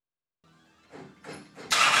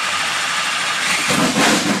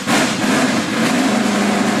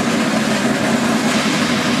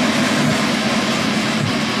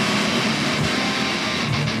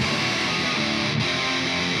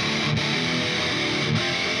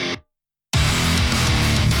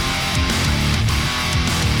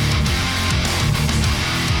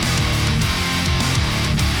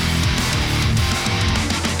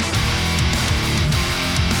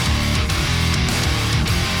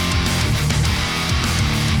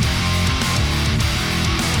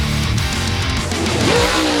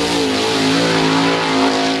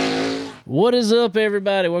What is up,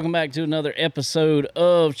 everybody? Welcome back to another episode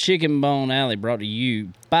of Chicken Bone Alley, brought to you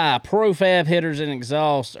by Profab Headers and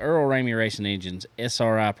Exhaust, Earl Ramey Racing Engines,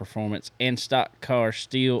 SRI Performance, and Stock Car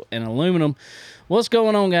Steel and Aluminum. What's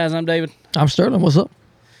going on, guys? I'm David. I'm Sterling. What's up?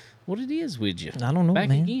 What it is with you? I don't know, Back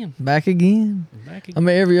man. again. Back again. I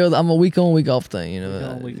mean, every other. I'm a week on, week off thing. You know, Week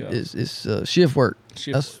on, week off. It's shift work.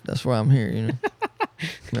 That's why I'm here. You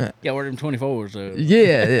know. Yeah, we're them 24s. So.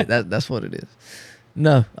 Yeah, that's what it is.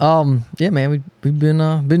 No, yeah, man, we've been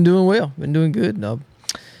doing well, been doing good.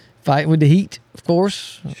 Fighting with the heat, of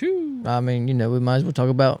course. Shoo. I mean, you know, we might as well talk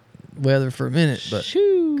about weather for a minute, but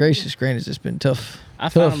Shoo. gracious, granted, it's been tough.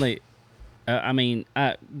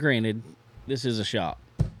 Granted, this is a shop.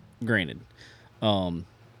 Granted, you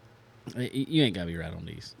ain't gotta be right on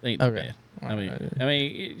these. They ain't too Okay. bad. I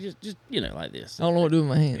mean, just you know, like this. I don't know what to do with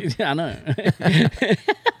my hands. I know.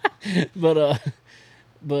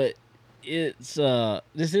 but it's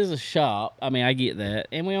this is a shop. I mean, I get that,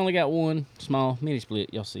 and we only got one small mini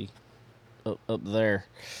split. Y'all see up there.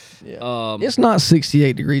 Yeah. It's not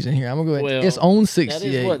 68 degrees in here. I'm gonna go ahead. Well, It's on 68. That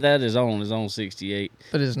is what that is on. Is on 68.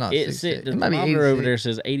 But it's not 68. The It might be thermometer 86. over there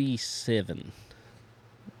says 87.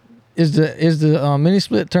 Is the mini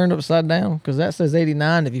split turned upside down? Because that says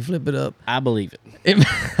 89 if you flip it up. I believe it.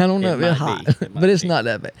 I don't know. It might It's hot, be. It might but it's be. not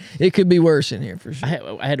that bad. It could be worse in here for sure.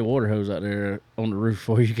 I had the water hose out there on the roof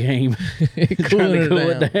before you came. Cooling Trying to cool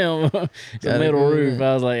it it down. It's a Gotta metal cool it roof. down.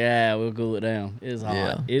 I was like, we'll cool it down. It's hot.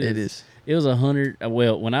 Yeah, it is. It was 100.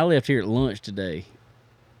 Well, when I left here at lunch today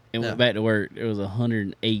and went back to work, there was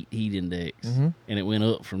 108 heat index, and it went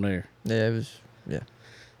up from there. Yeah, it was. Yeah,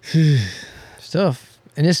 it's tough.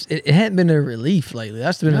 And it hadn't been a relief lately.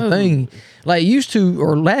 That's been No. the thing. Like it used to,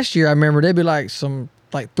 or last year, I remember there'd be like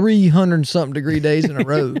 300 something degree days in a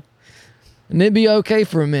row, and it'd be okay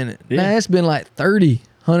for a minute. Yeah. Now it's been like 30,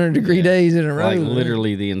 100 degree days in a row. Like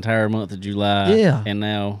literally the entire month of July. Yeah. And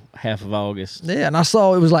now half of August. Yeah, and I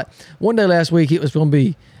saw it was like one day last week it was going to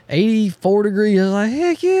be 84 degrees. I was like,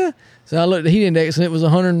 heck yeah. So I looked at the heat index and it was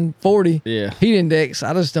 140. Yeah. Heat index,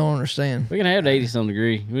 I just don't understand. We can have the 80-some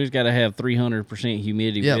degree. We just got to have 300%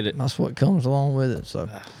 humidity Yeah, with it. that's what comes along with it. So,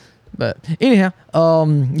 but anyhow,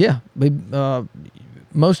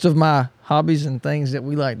 most of my hobbies and things that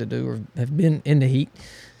we like to do have been in the heat.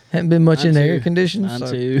 Haven't been much in the air conditions. Mine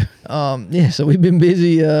So, too. so we've been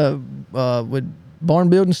busy with barn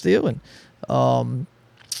building still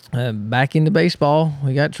and back into baseball.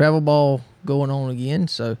 We got travel ball going on again,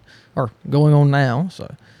 or going on now.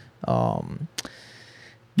 So,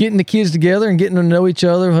 getting the kids together and getting to know each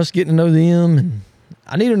other, us getting to know them. And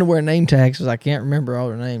I need them to wear name tags because I can't remember all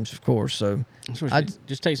their names, of course. So,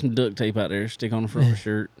 Just take some duct tape out there, stick on the front of the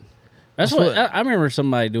shirt. That's what I remember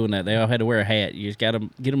somebody doing that. They all had to wear a hat. You just got to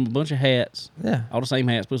get them a bunch of hats. Yeah. All the same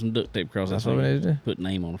hats. Put some duct tape across. That's what we need to do. Put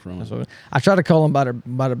name on the front. I try to call them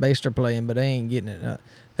by the base they're playing, but they ain't getting it.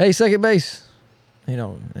 Hey, second base. You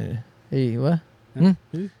know, hey, what? Who?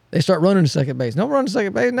 They start running to second base. Don't run to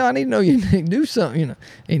second base. No, I need to know you do something, you know.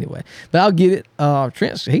 Anyway, but I'll get it.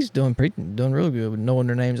 Trent, he's doing really good with knowing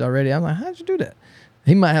their names already. I'm like, how'd you do that?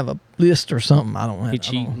 He might have a list or something. I don't have.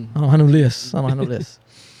 I don't have no list. I don't have no list.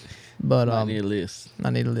 But I need a list. I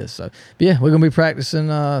need a list. So, but yeah, we're gonna be practicing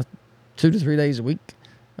 2 to 3 days a week.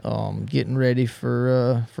 Getting ready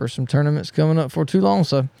for some tournaments coming up for too long.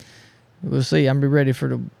 So we'll see. I'm be ready for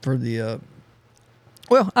the.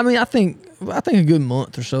 Well, I mean, I think a good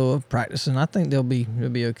month or so of practicing. I think they'll be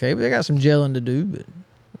okay. But they got some gelling to do, but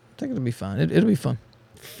I think it'll be fine. It'll be fun.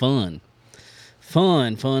 Fun.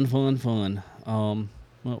 Well,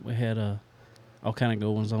 we had all kind of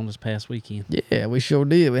goings on this past weekend. Yeah, we sure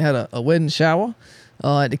did. We had a wedding shower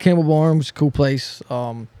at the Campbell Barn, which is a cool place.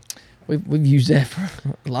 We've used that for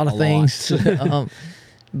a lot of things.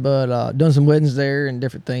 But done some weddings there and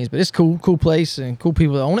different things. But it's cool place and cool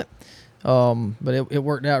people that own it. But it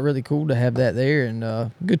worked out really cool to have that there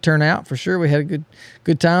and good turnout for sure. We had a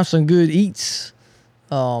good time, some good eats.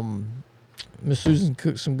 Miss Susan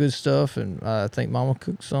cooked some good stuff, and I think Mama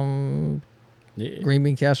cooked some green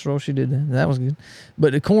bean casserole. She did that. That was good.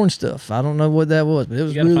 But the corn stuff, I don't know what that was, but it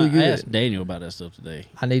was really good. I asked Daniel about that stuff today.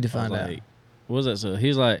 I need to find out. What was that stuff?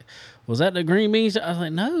 He's like, was that the green beans? I was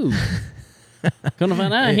like, no. Gonna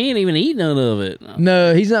find out he ain't even eat none of it.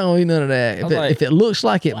 No, he's not gonna eat none of that. If it looks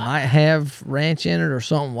like it wow. might have ranch in it or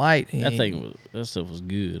something white, That stuff was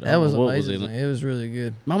good. That was amazing. It was really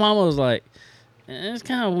good. My mama was like, it's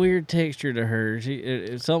kind of weird texture to her.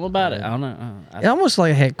 It's something about it. I don't know. It almost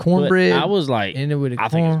like it had cornbread. I was like, in it with I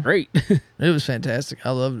think it's great. It was fantastic.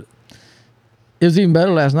 I loved it. It was even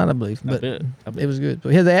better last night, I believe. But I bet. It was good. But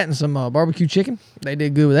we had that and some barbecue chicken. They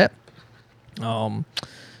did good with that.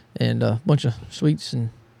 And a bunch of sweets and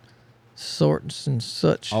sorts and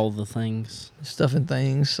such. All the things. Stuff and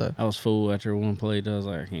things. So I was full after one plate. I was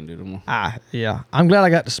like, I can't do no more. yeah. I'm glad I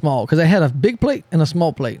got the small because they had a big plate and a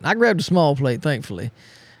small plate. I grabbed the small plate, thankfully,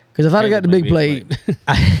 because if I'd have got the big plate,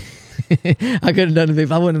 I could have done the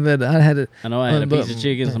big. I wouldn't have had. I had it. I know I had a piece of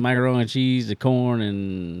chicken, some macaroni and cheese, the corn,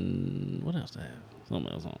 and what else did I have?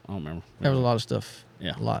 Something else. I don't remember. There was a lot of stuff.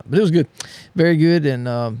 Yeah. A lot. But it was good. Very good.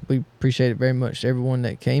 And we appreciate it very much. Everyone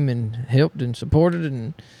that came and helped and supported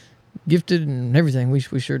and gifted and everything. We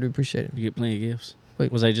sure do appreciate it. You get plenty of gifts.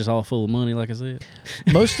 Wait. Was they just all full of money, like I said?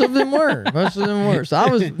 Most of them were. So I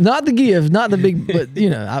was not the gift, not the big, but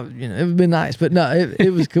it would be nice. But no, it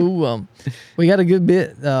was cool. We got a good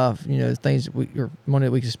bit. Things that money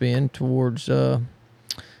that we could spend towards a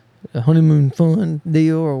honeymoon fund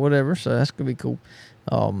deal or whatever. So that's gonna be cool.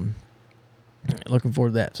 Looking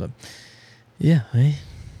forward to that. So yeah, hey,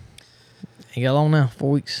 ain't got long now.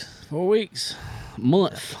 4 weeks. 4 weeks,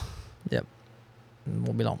 month. Yep,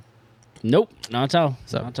 won't be long. Nope, not at all.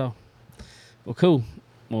 So. Not at all. Well, cool.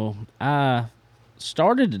 Well, I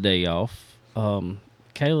started the day off,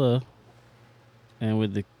 Kayla, and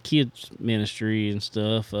with the kids ministry and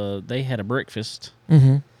stuff, they had a breakfast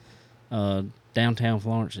downtown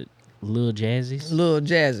Florence at Lil Jazzy's. Lil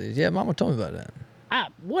Jazzy's. Yeah, Mama told me about that.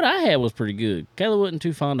 What I had was pretty good. Kayla wasn't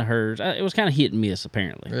too fond of hers. It was kind of hit and miss,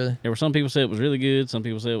 apparently. Really? There were some people said it was really good. Some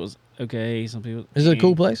people said it was okay. Some people. Is it a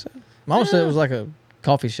cool place? Mama said it was like a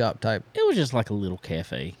coffee shop type. It was just like a little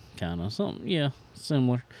cafe, kind of something. Yeah,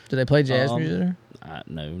 similar. Did they play jazz music there?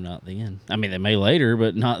 No, not then. I mean, they may later,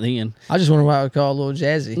 but not then. I just wonder why it was called a Little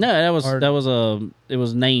Jazzy. No, it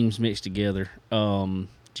was names mixed together.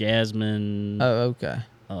 Jasmine. Oh, okay.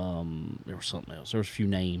 There was something else. There was a few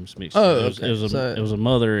names mixed. Oh, together. okay. It was a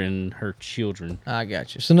mother and her children. I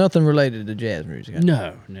got you. So nothing related to jazz music.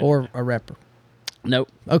 No. Or a rapper. Nope.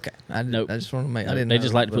 Okay. Nope. I just want to make. I didn't. They know,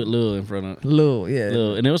 just like to put Lil in front of it. Lil, yeah.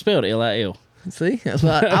 Lil, and it was spelled Lil. See, that's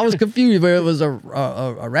why I was confused whether it was a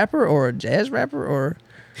rapper or a jazz rapper or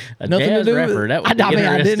a nothing jazz to do rapper. with it. That would be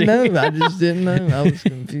I interesting. didn't know. I just didn't know. I was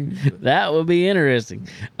confused. That would be interesting.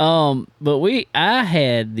 But I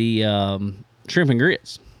had the shrimp and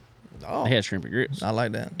grits. Oh, They had shrimp and grits, I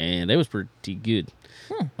like that. and they was pretty good.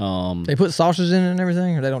 They put sausages in it and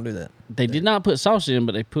everything, or they don't do that? They did not put sausage in,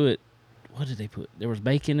 but they put, what did they put? There was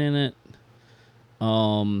bacon in it.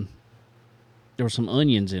 There were some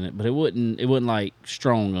onions in it, but it wasn't like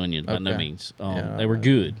strong onions by no Okay. means. Yeah, They were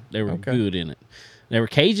good. They were Okay. good in it. They were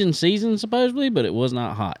Cajun seasoned supposedly, but it was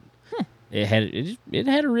not hot. It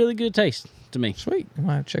had a really good taste to me. Sweet. I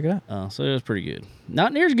might have to check it out. So it was pretty good.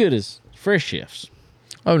 Not near as good as Fresh Chef's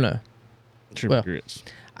Oh no. shrimp Well, and grits.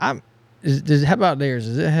 How about theirs?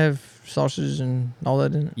 Does it have sausages and all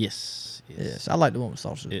that in it? Yes. Yes. I like the one with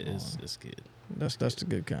sausages. It is. It's good. That's the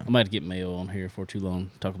good kind. I might have to get Mayo on here for too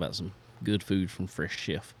long. Talk about some good food from Fresh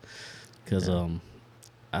Chef, because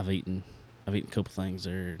I've eaten a couple things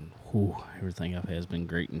there, and everything I've had has been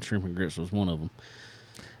great. And shrimp and grits was one of them.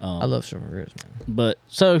 I love shrimp and grits, man. But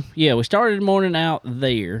so yeah, we started the morning out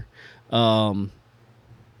there, and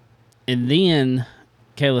then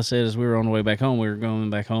Kayla said as we were on the way back home, we were going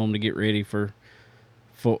back home to get ready for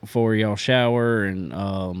y'all shower and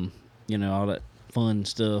all that fun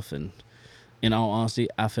stuff. And in all honesty,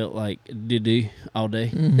 I felt like doo-doo all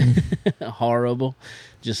day. Horrible.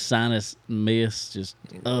 Just sinus mist. Just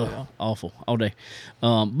awful all day.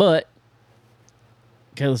 But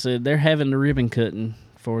Kayla said they're having the ribbon cutting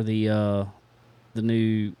for the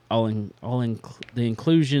new the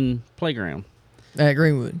inclusion playground At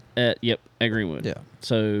Greenwood. at Greenwood. Yeah.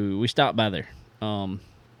 So we stopped by there on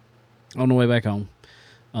the way back home.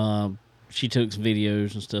 She took some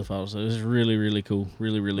videos and stuff also. It was really, really cool.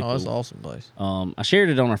 Really, really cool. Oh, it's an awesome place. I shared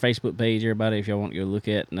it on our Facebook page, everybody, if y'all want to go look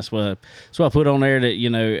at. And that's what I put on there,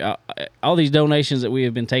 that, all these donations that we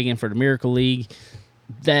have been taking for the Miracle League,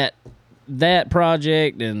 that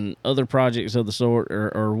project and other projects of the sort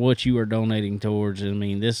are what you are donating towards. I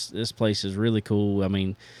mean, this place is really cool. I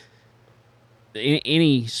mean,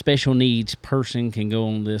 any special needs person can go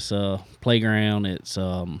on this playground. It's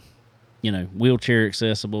wheelchair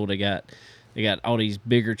accessible. They got all these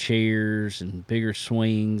bigger chairs and bigger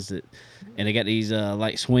swings and they got these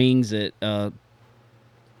like swings that it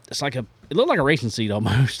looked like a racing seat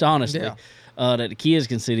almost, honestly. Yeah. That the kids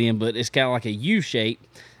can sit in, but it's kind of like a U shape.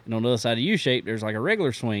 And on the other side of the U shape, there's like a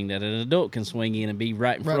regular swing that an adult can swing in and be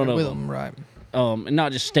right in front of them. Right. And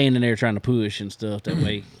not just standing there trying to push and stuff. That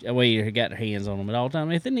way you got their hands on them at all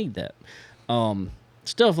time if they need that.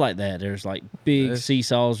 Stuff like that. There's like big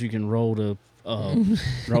seesaws you can roll to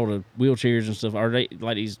wheelchairs and stuff. Are they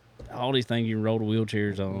like all these things you can roll to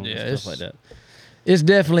wheelchairs on? Yeah, and stuff like that. It's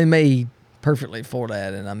definitely made perfectly for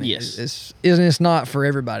that. And I mean, Yes. it's not for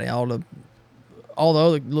everybody. All the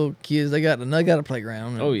other little kids, they got a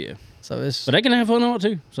playground. And Oh yeah. so it's But they can have fun on it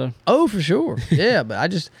too. So for sure, yeah. But I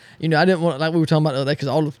just I didn't want, like we were talking about that, because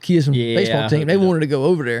all the kids from the Yeah, baseball I team, hooked they it up. wanted to go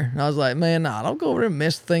over there, and I was like, man, nah, don't go over there and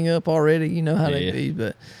mess the thing up already. You know how they Yeah. be,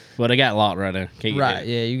 but. well, they got locked right there. Can't get Right, in.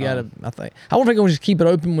 yeah, you gotta. I think I wonder if they're gonna just keep it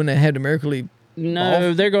open when they have the Miracle League.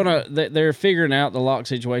 No, they're figuring out the lock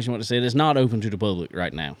situation. What they said, it's not open to the public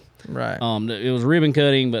right now. Right. It was ribbon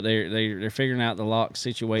cutting, but they're figuring out the lock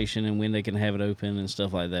situation and when they can have it open and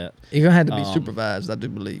stuff like that. You're gonna have to be supervised, I do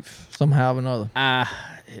believe, somehow or another.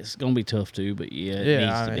 It's gonna be tough too, but yeah, it Yeah,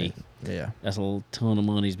 needs I to mean, be. yeah. That's a little ton of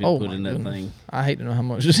money's been Oh put my in that goodness. thing. I hate to know how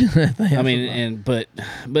much is in that thing. I mean, but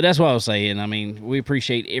that's what I was saying. I mean, we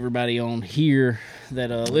appreciate everybody on here that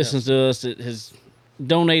listens to us, that has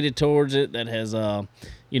donated towards it, that has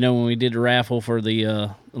when we did the raffle for the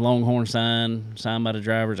Longhorn signed by the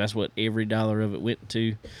drivers, that's what every dollar of it went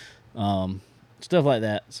to. Stuff like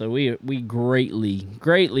that. So we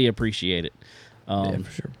greatly appreciate it. yeah,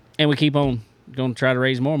 for sure. And we keep on going to try to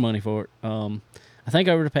raise more money for it. I think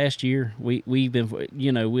over the past year, we've been,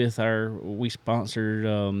 we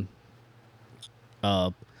sponsored,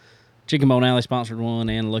 Chicken Bone Alley sponsored one,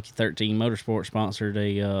 and Lucky 13 Motorsports sponsored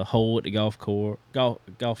a hole at the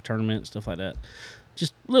golf tournament, stuff like that.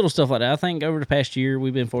 Just little stuff like that. I think over the past year,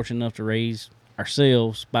 we've been fortunate enough to raise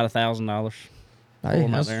ourselves about $1,000 for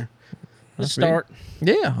them out there. Let's start.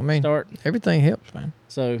 Yeah, I mean, everything helps, man.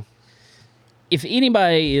 So, if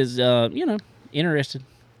anybody is, interested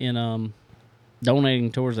in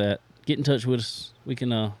donating towards that, get in touch with us. We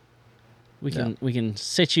can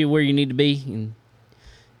set you where you need to be and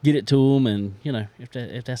get it to them, and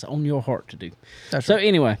if that's on your heart to do. That's so right.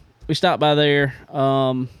 Anyway, we stopped by there.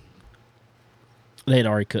 They had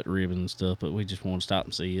already cut the ribbon and stuff, but we just wanted to stop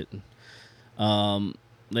and see it. And,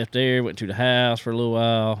 left there, went to the house for a little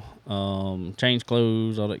while, changed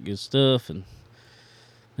clothes, all that good stuff, and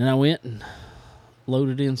then I went and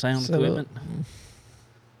loaded in sound equipment.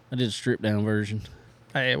 I did a stripped down version.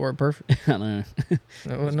 Hey, it worked perfect. I know.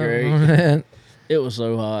 That was great. It was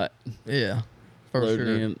so hot. Yeah, for Loading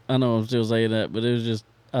sure. in. I know I'm still saying that, but it was just,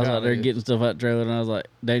 I was out there getting stuff out the trailer, and I was like,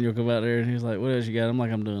 Daniel come out there, and he was like, what else you got? I'm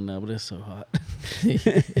like, I'm doing now, but it's so hot.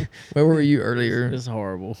 Where were you earlier? It's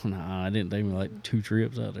horrible. Nah, I didn't take me like 2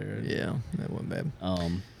 trips out there. Yeah, that wasn't bad.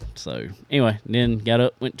 So anyway, then got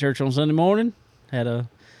up, went to church on Sunday morning, had a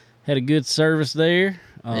good service there.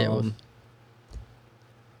 Yeah, it was.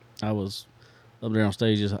 I was up there on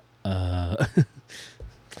stage just Well,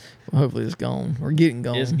 hopefully it's gone. We're getting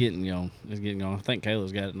gone. It's getting gone. I think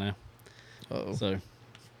Kayla's got it now. Uh-oh. So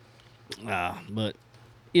but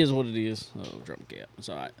it is what it is. Oh, drop my cap. It's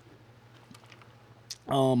all right.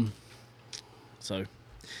 So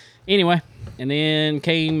anyway, and then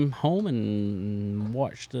came home and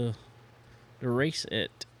watched the race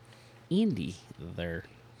at Indy there.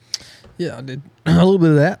 Yeah, I did a little bit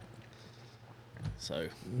of that. So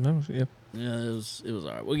Yeah. yeah, it was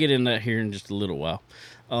all right. We'll get into that here in just a little while.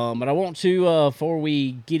 But I want to, before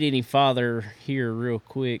we get any farther here real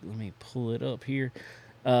quick, let me pull it up here.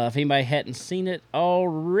 If anybody hadn't seen it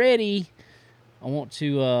already, I want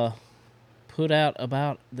to put out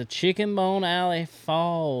about the Chicken Bone Alley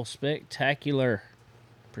Fall Spectacular,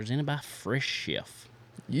 presented by Fresh Chef.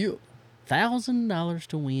 You. $1,000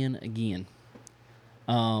 to win again.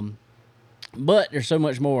 But there's so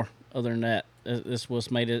much more other than that. This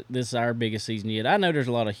is our biggest season yet. I know there's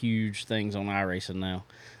a lot of huge things on iRacing now,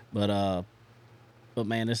 but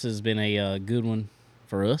man, this has been a good one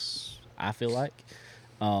for us. I feel like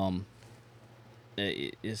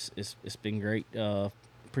it's been great.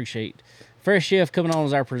 Appreciate Fresh Chef coming on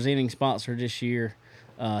as our presenting sponsor this year.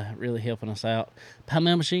 Really helping us out.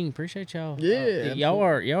 Palmetto Machine, appreciate y'all. Yeah, y'all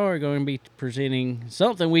are going to be presenting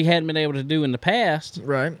something we hadn't been able to do in the past.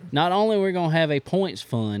 Right. Not only we're going to have a points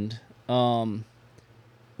fund,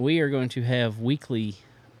 we are going to have weekly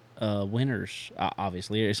winners.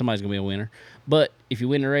 Obviously, somebody's going to be a winner. But if you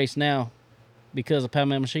win the race now, because of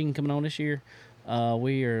Palmetto Machine coming on this year,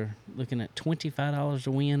 we are looking at $25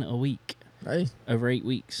 to win a week. Hey. Over 8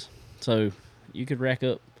 weeks. So you could rack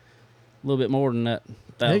up a little bit more than that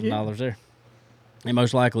 $1,000 there. And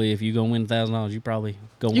most likely, if you go win $1,000, you probably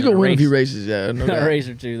go win a few races, yeah. No a race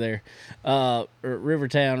or two there.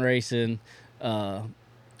 Rivertown Racing.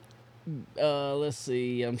 Let's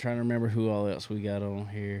see. I'm trying to remember who all else we got on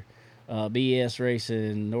here. BS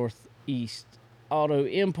Racing, Northeast Auto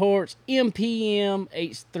Imports, MPM,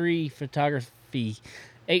 H3 Photography.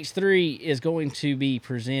 H3 is going to be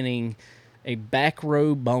presenting a back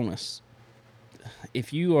row bonus.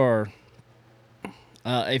 If you are,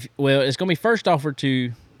 it's going to be first offered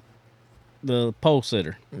to the pole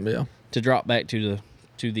sitter Yeah. to drop back to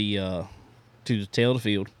the tail of the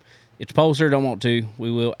field. If the pole sitter don't want to,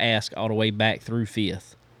 we will ask all the way back through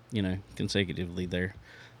fifth, consecutively there.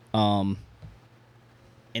 And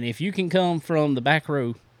if you can come from the back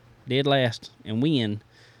row, dead last, and win,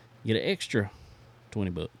 you get an extra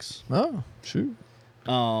 $20. Oh, shoot.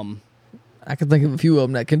 I can think of a few of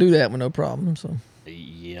them that can do that with no problem. So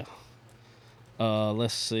yeah.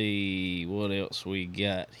 Let's see what else we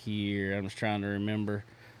got here. I'm just trying to remember.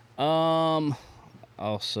 Also,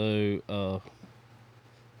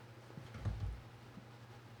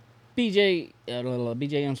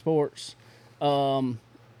 BJM Sports.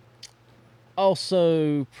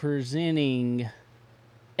 Also presenting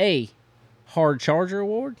a hard charger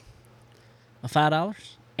award of $5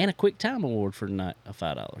 and a quick time award for the night of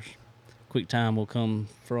 $5. Quick time will come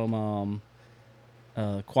from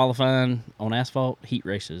qualifying on asphalt, heat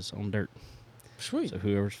races on dirt. Sweet. So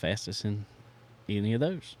whoever's fastest in any of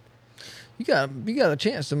those. You got a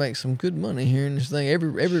chance to make some good money here in this thing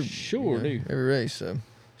every sure do every race. So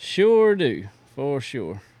sure do, for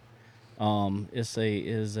sure.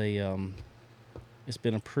 It's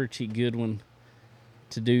been a pretty good one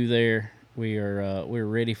to do there. We're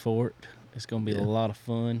ready for it. It's gonna be a lot of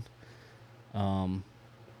fun.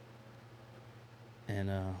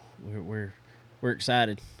 We're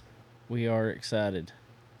excited. We are excited.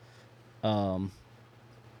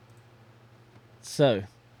 So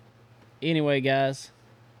anyway, guys,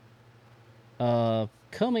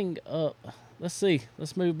 coming up,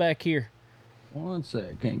 let's move back here. One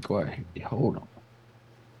sec, can't quite. Hold on.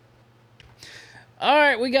 All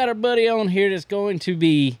right, we got our buddy on here that's going to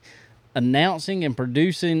be announcing and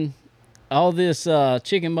producing all this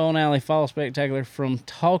Chicken Bone Alley Fall Spectacular from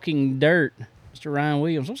Talking Dirt, Mr. Ryan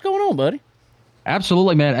Williams. What's going on, buddy?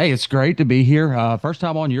 Absolutely, man. Hey, it's great to be here. First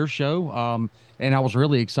time on your show. And I was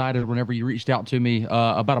really excited whenever you reached out to me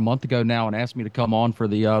about a month ago now and asked me to come on for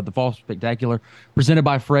the Fall Spectacular presented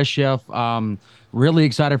by Fresh Chef. Really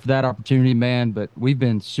excited for that opportunity, man. But we've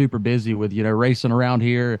been super busy with, racing around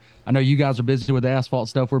here. I know you guys are busy with the asphalt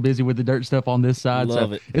stuff. We're busy with the dirt stuff on this side.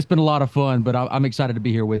 Love it. It's been a lot of fun, but I'm excited to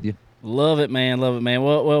be here with you. Love it, man. Love it, man.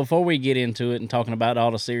 Well, before we get into it and talking about all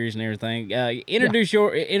the series and everything, introduce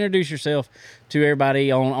yourself to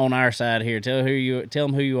everybody on our side here. Tell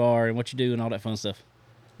them who you are and what you do and all that fun stuff.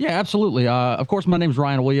 Yeah, absolutely. Of course, my name is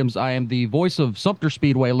Ryan Williams. I am the voice of Sumter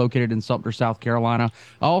Speedway located in Sumter, South Carolina.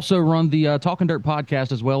 I also run the Talkin Dirt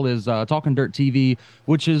podcast as well as Talkin Dirt TV,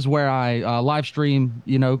 which is where I live stream,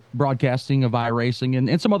 broadcasting of iRacing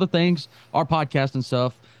and some other things, our podcast and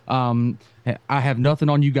stuff. I have nothing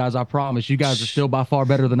on you guys. I promise. You guys are still by far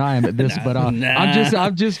better than I am at this, but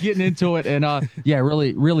I'm just getting into it. And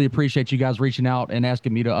really, really appreciate you guys reaching out and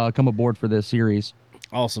asking me to come aboard for this series.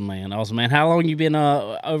 Awesome, man. Awesome, man. How long you been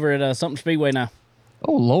over at Sumter Speedway now?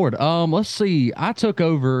 Oh, Lord. Let's see. I took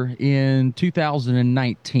over in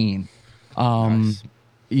 2019. Nice.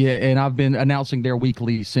 Yeah, and I've been announcing there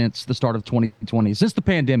weekly since the start of 2020, since the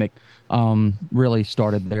pandemic really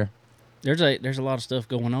started there. There's a lot of stuff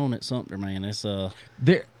going on at Sumter, man. It's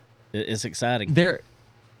it's exciting.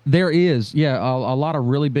 There is, yeah, a lot of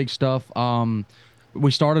really big stuff.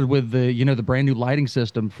 We started with the brand new lighting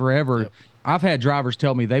system forever. Yep. I've had drivers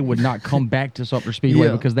tell me they would not come back to Sumter Speedway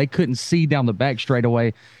because they couldn't see down the back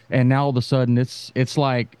straightaway, and now all of a sudden it's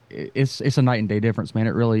like it's a night and day difference, man.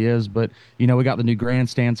 It really is. But we got the new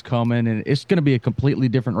grandstands coming, and it's going to be a completely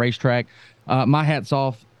different racetrack. My hat's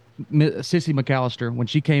off, Sissy McAllister, when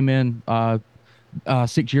she came in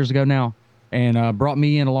 6 years ago now, and brought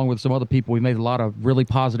me in along with some other people. We made a lot of really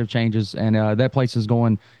positive changes, and that place is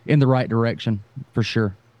going in the right direction for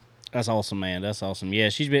sure. That's awesome, man. That's awesome. Yeah,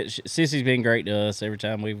 Sissy's been great to us every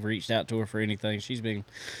time we've reached out to her for anything. She's been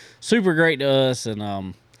super great to us, and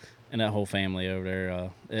that whole family over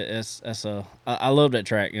there. I love that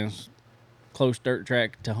track. It's close dirt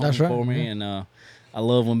track to home for me, and I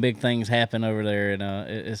love when big things happen over there, and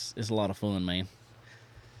it's a lot of fun, man.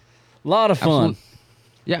 A lot of fun. Absolutely.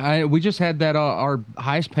 Yeah, we just had that our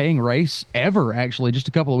highest paying race ever, actually, just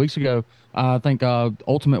a couple of weeks ago. I think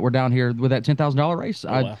Ultimate were down here with that $10,000 race.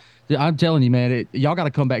 Oh, wow. I'm telling you, man, y'all got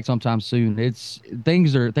to come back sometime soon.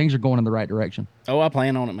 Things are going in the right direction. Oh, I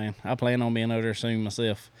plan on it, man. I plan on being over there soon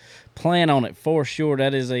myself. Plan on it for sure.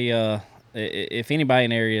 That is if anybody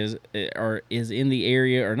in the area is in the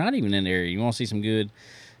area or not even in the area, you want to see some good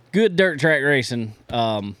dirt track racing,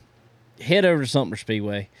 head over to Sumter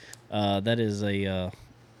Speedway. That is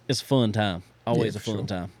it's a fun time. Always a fun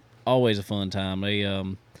time. Always a fun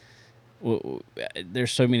time.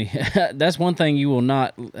 there's so many. That's one thing you will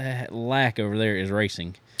not lack over there is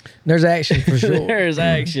racing. There's action for sure. There's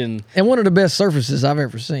action, and one of the best surfaces I've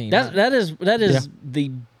ever seen. That is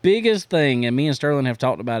the biggest thing, and me and Sterling have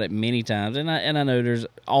talked about it many times. And I know there's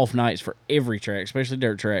off nights for every track, especially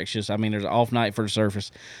dirt tracks. There's an off night for the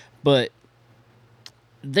surface, but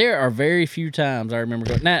there are very few times I remember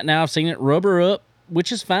going. Now I've seen it rubber up,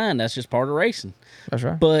 which is fine. That's just part of racing. That's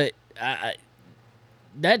right. But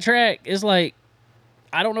that track is like,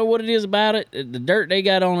 I don't know what it is about it. The dirt they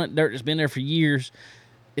got on it, dirt that's been there for years,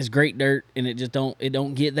 is great dirt, and it just don't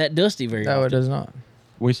get that dusty very often. No, it does not.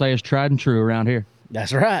 We say it's tried and true around here.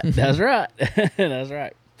 That's right. That's right. That's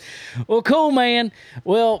right. Well, cool, man.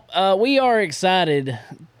 Well, we are excited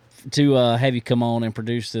to have you come on and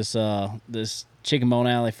produce this this Chicken Bone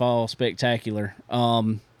Alley Fall Spectacular.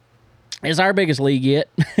 It's our biggest league yet.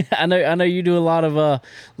 I know you do a lot of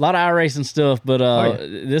iRacing stuff, but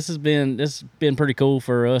this has been pretty cool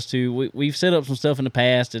for us too. We've set up some stuff in the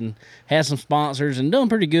past and had some sponsors and done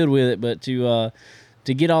pretty good with it, but to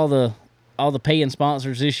get all the paying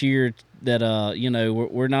sponsors this year that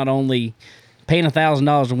we're not only paying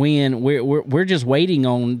 $1,000 to win, we're just waiting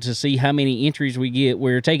on to see how many entries we get.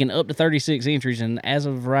 We're taking up to 36 entries, and as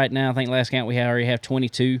of right now, I think last count we already have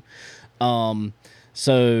 22.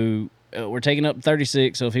 So we're taking up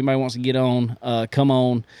 36, so if anybody wants to get on, come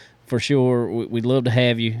on for sure. We'd love to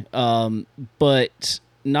have you. But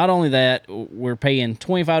not only that, we're paying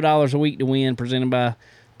 $25 a week to win, presented by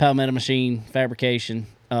Palmetto Machine Fabrication.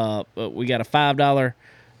 But we got a $5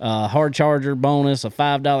 hard charger bonus, a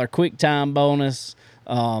 $5 quick time bonus,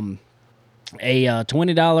 a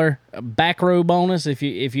 $20 back row bonus if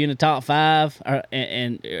you're in the top 5,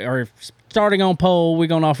 or starting on pole. We're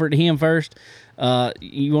gonna offer it to him first.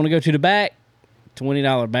 You want to go to the back,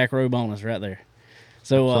 $20 back row bonus right there.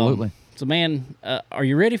 So absolutely. So man, are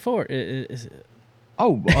you ready for it?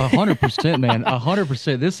 Oh, 100%, man,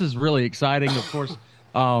 100%. This is really exciting. Of course,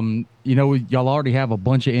 y'all already have a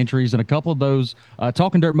bunch of entries, and a couple of those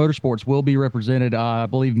Talkin Dirt Motorsports will be represented. I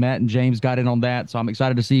believe Matt and James got in on that, so I'm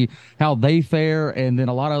excited to see how they fare. And then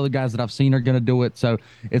a lot of other guys that I've seen are going to do it. So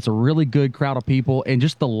it's a really good crowd of people, and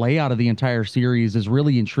just the layout of the entire series is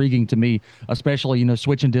really intriguing to me, especially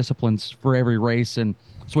switching disciplines for every race and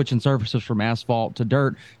switching surfaces from asphalt to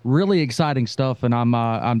dirt. Really exciting stuff, and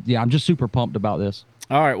I'm just super pumped about this.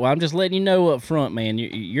 All right, well, I'm just letting you know up front, man.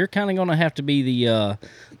 You're kind of going to have to be the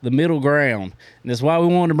middle ground, and that's why we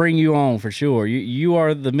wanted to bring you on for sure. You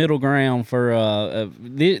are the middle ground for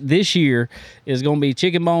this year is going to be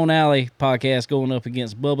Chicken Bone Alley podcast going up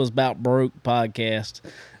against Bubba's Bout Broke podcast,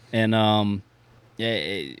 and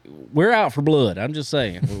we're out for blood. I'm just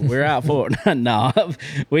saying, we're out for it. No,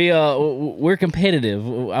 we're competitive.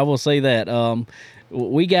 I will say that.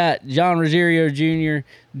 We got John Rogerio Jr.,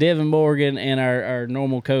 Devin Morgan, and our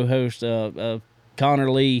normal co-host, Connor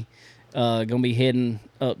Lee, going to be heading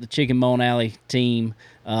up the Chicken Bone Alley team.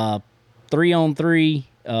 3-on-3.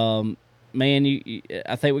 Man,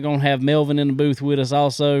 I think we're going to have Melvin in the booth with us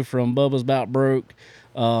also from Bubba's Bout Broke.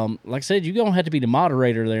 Like I said, you're going to have to be the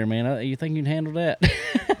moderator there, man. You think you can handle that?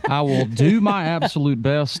 I will do my absolute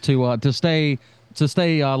best to stay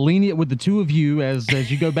lenient with the two of you as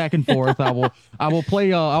you go back and forth. I'll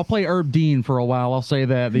play Herb Dean for a while. I'll say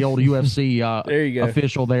that, the old UFC there you go.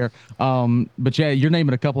 official there. But yeah, you're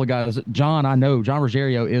naming a couple of guys. John, I know John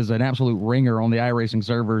Rogerio is an absolute ringer on the iRacing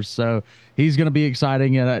servers, so he's going to be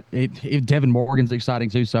exciting. And Devin Morgan's exciting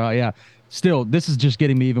too. So yeah. Still, this is just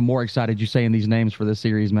getting me even more excited. You saying these names for this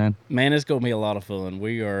series, man. Man, it's gonna be a lot of fun.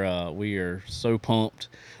 We are so pumped.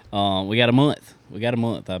 We got a month.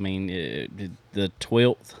 I mean, the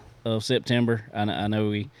 12th of September. I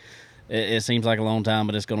know it seems like a long time,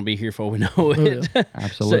 but it's going to be here before we know it. Yeah,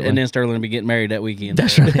 absolutely. And then Sterling will be getting married that weekend.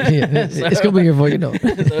 That's right. Yeah, it's going to be here before you know it. So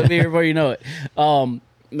it'll be here before you know it.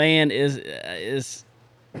 Man,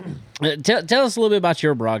 tell us a little bit about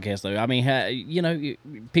your broadcast, though. I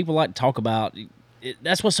mean, people like to talk about it.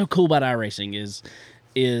 That's what's so cool about iRacing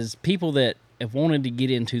is people that have wanted to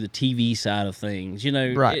get into the TV side of things.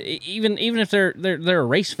 Right. Even if they're a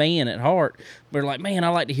race fan at heart, they're like, man, I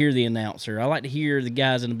like to hear the announcer. I like to hear the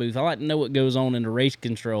guys in the booth. I like to know what goes on in the race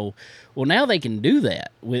control. Well, now they can do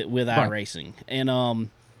that with iRacing. And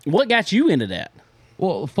what got you into that?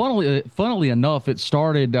 Well, funnily enough, it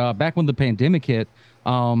started back when the pandemic hit. I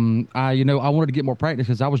wanted to get more practice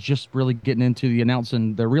because I was just really getting into the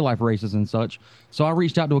announcing the real life races and such. So I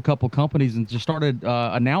reached out to a couple companies and just started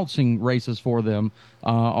announcing races for them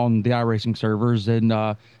on the iRacing servers, and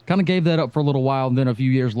kind of gave that up for a little while. And then a few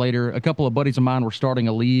years later, a couple of buddies of mine were starting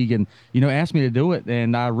a league, and asked me to do it.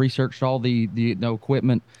 And I researched all the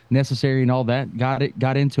equipment necessary and all that.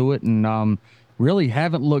 Got into it, and really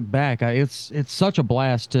haven't looked back. It's such a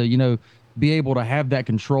blast to be able to have that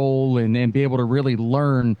control and be able to really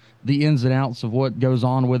learn the ins and outs of what goes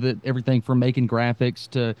on with it. Everything from making graphics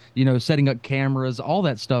to setting up cameras, all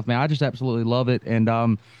that stuff, man. I just absolutely love it.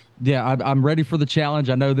 And yeah, I'm ready for the challenge.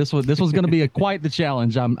 I know this was going to be quite the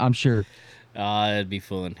challenge. I'm sure. It'd be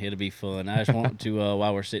fun. It'll be fun. I just want to,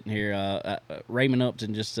 while we're sitting here, Raymond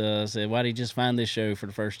Upton just said, "Why did you just find this show for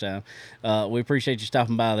the first time?" We appreciate you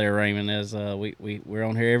stopping by there, Raymond. As we're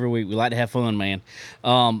on here every week. We like to have fun, man.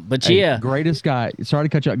 But hey, yeah, greatest guy. Sorry to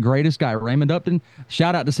cut you out. Greatest guy, Raymond Upton.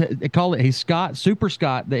 Shout out to they call it. He's Scott, Super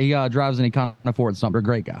Scott. That he drives an Econo Ford Sumter.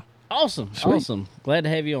 Great guy. awesome, Sweet. awesome. Glad to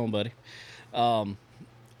have you on, buddy.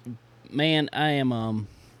 Man, I am.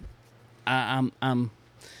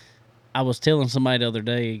 I was telling somebody the other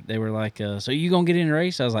day, they were like, "So you gonna get in a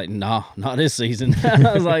race?" I was like, "Nah, not this season."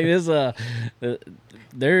 I was like, "This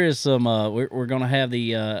there is some. We're gonna have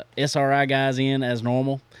the SRI guys in as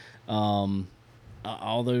normal.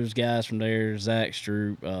 All those guys from there, Zach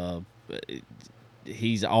Stroop,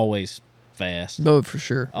 he's always fast, No, for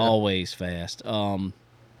sure. always fast.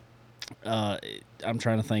 I'm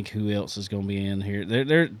trying to think who else is going to be in here.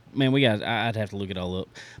 Man, I'd have to look it all up,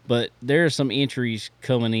 but there are some entries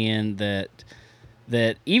coming in that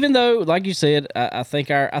even though, like you said, I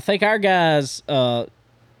think our guys,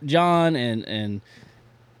 John and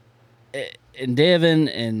Devin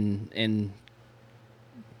and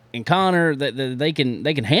Connor, that they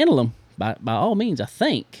can handle them by all means, I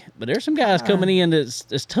think. But there's some guys coming in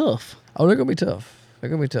that's tough. Oh, they're gonna be tough. They're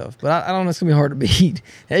gonna be tough, but I don't know. It's gonna be hard to beat.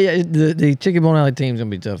 Hey, yeah, the Chicken Bone Alley team's gonna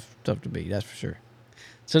be tough to beat. That's for sure.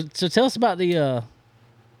 So tell us about the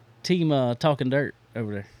team Talking Dirt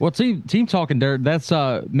over there. Well, team Talkin Dirt. That's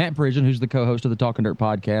Matt Pridgeon, who's the co-host of the Talkin Dirt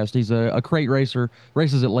podcast. He's a crate racer,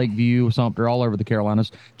 races at Lakeview, Sumter, all over the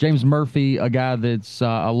Carolinas. James Murphy, a guy that's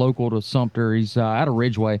a local to Sumter. He's out of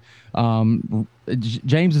Ridgeway.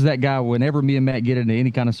 James is that guy. Whenever me and Matt get into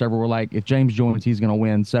any kind of server, we're like, if James joins, he's gonna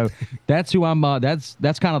win. So that's who I'm. That's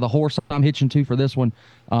kind of the horse I'm hitching to for this one.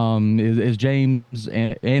 Is James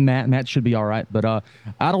and Matt. Matt should be all right, but I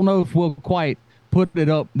don't know if we'll quite put it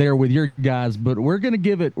up there with your guys, but we're gonna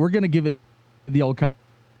give it the old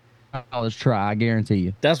college try. I guarantee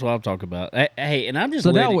you. That's what I'm talking about. Hey, and I'm just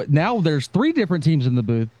so now there's 3 different teams in the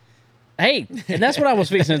booth. Hey, and that's what I was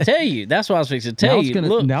fixing to tell you. That's what I was fixing to tell you.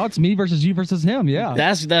 Look, now it's me versus you versus him. Yeah,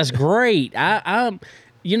 that's great. I'm.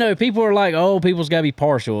 People are like, "Oh, people's got to be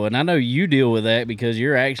partial," and I know you deal with that because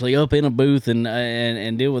you're actually up in a booth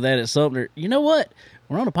and deal with that at Sumter. You know what?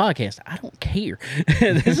 We're on a podcast. I don't care.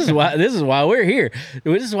 This is why we're here.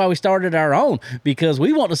 This is why we started our own, because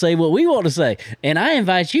we want to say what we want to say, and I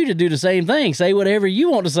invite you to do the same thing. Say whatever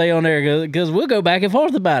you want to say on there, because we'll go back and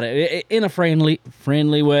forth about it in a friendly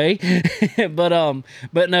way.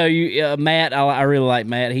 but no, you Matt. I really like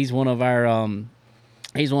Matt. He's one of our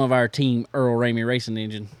team Earl Ramey Racing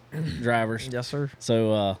Engine drivers. Yes, sir.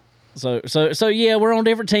 So yeah, we're on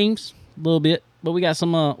different teams a little bit, but we got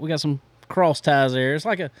some cross ties there. It's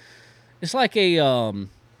like a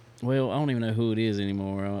well, I don't even know who it is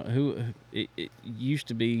anymore. Who it used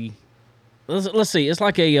to be. Let's see. It's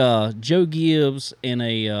like a Joe Gibbs and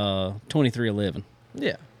a 2311.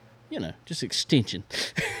 Yeah. Just extension.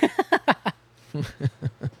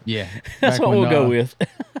 Yeah. That's what we'll go with.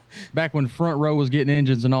 Back when front row was getting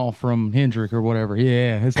engines and all from Hendrick or whatever.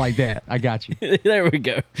 Yeah, it's like that. I got you. There we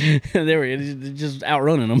go. There we go. Just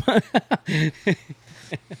outrunning them.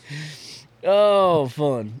 Oh,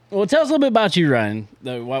 fun. Well, tell us a little bit about you, Ryan.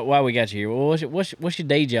 Why we got you here? Well, what's your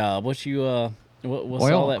day job? What's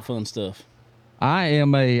all that fun stuff?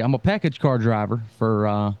 I'm a package car driver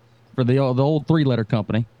for the old 3-letter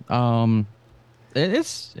company.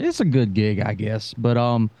 It's a good gig, I guess, but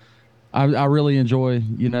I really enjoy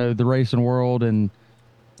the racing world and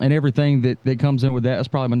everything that comes in with that. That's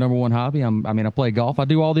probably my number one hobby. I play golf. I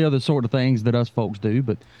do all the other sort of things that us folks do,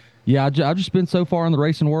 but yeah, I've just been so far in the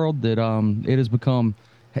racing world that it has become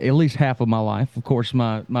at least half of my life. Of course,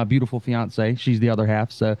 my beautiful fiance, she's the other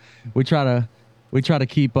half. So we try to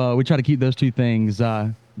keep those two things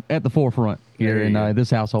at the forefront here in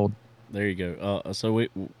this household. There you go. So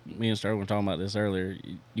me and Sterling were talking about this earlier.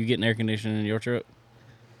 You getting air conditioning in your truck?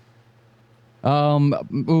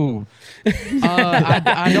 Ooh.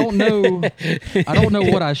 I don't know. I don't know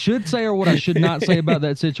what I should say or what I should not say about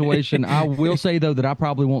that situation. I will say though that I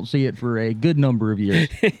probably won't see it for a good number of years.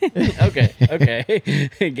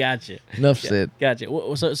 Okay. Gotcha. Enough said.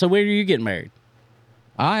 Gotcha. So when are you getting married?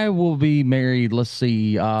 I will be married. Let's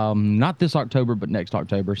see. Not this October, but next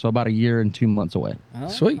October. So about a year and 2 months away. Oh,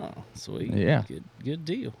 Sweet. Sweet. Yeah. Good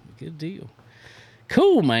deal. Good deal.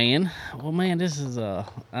 Cool, man. Well, man, this is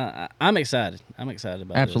I'm excited. I'm excited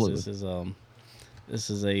about Absolutely. This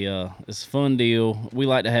is it's a fun deal. We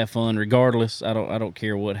like to have fun regardless. I don't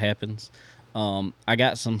care what happens. I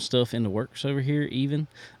got some stuff in the works over here. Even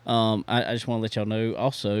I just want to let y'all know.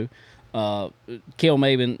 Also, Kel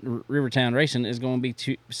Maben Rivertown Racing is going to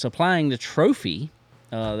be supplying the trophy.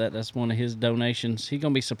 That's one of his donations. He's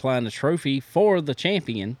going to be supplying the trophy for the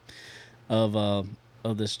champion of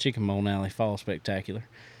this Chicken Bone Alley Fall Spectacular.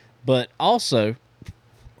 But also,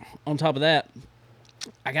 on top of that,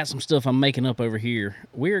 I got some stuff I'm making up over here.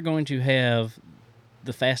 We're going to have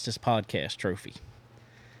the fastest podcast trophy.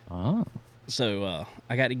 Oh. So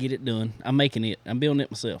I got to get it done. I'm making it. I'm building it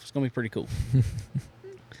myself. It's going to be pretty cool.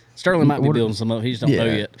 Sterling might be building some up. He just don't know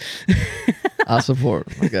yet. I support.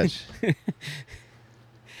 I got you.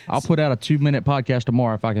 I'll put out a 2-minute podcast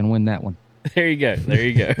tomorrow if I can win that one. There you go. There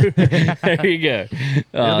you go. There you go.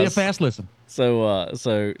 It'll be a fast listen.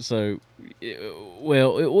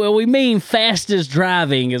 Well, we mean fastest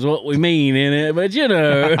driving is what we mean in it, but you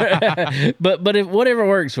know, but if whatever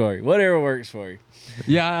works for you.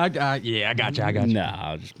 Yeah, I got you. I got you. Nah,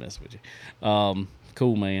 I'll just mess with you.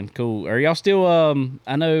 Cool, man. Cool. Are y'all still?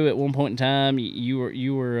 I know at one point in time you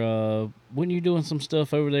were when you doing some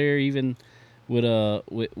stuff over there, even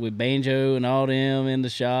with Banjo and all them in the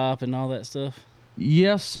shop and all that stuff.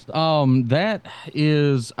 Yes, that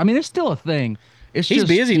is. I mean, it's still a thing. He's just,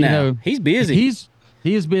 busy now. He's busy.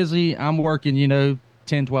 He is busy. I'm working,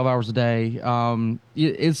 10, 12 hours a day.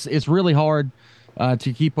 It's really hard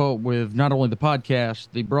to keep up with not only the podcast,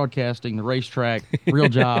 the broadcasting, the racetrack, real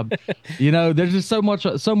job. There's just so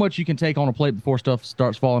much you can take on a plate before stuff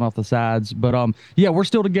starts falling off the sides. But yeah, we're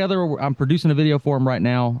still together. I'm producing a video for him right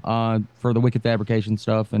now for the Wicked Fabrication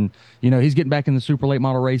stuff, and he's getting back in the super late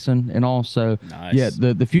model racing and all. So nice. Yeah,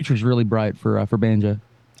 the future's really bright for Banjo.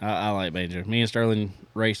 I like Banjo. Me and Sterling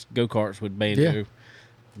raced go-karts with Banjo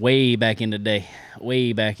way back in the day.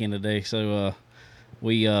 So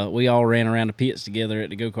we all ran around the pits together at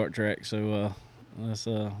the go-kart track. So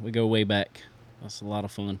we go way back. That's a lot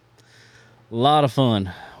of fun. Well,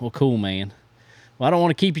 cool, man. Well, I don't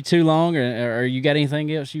want to keep you too long. Or you got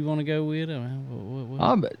anything else you want to go with?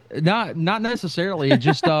 Not necessarily.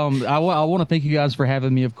 Just I want to thank you guys for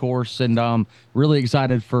having me, of course, and really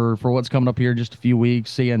excited for what's coming up here in just a few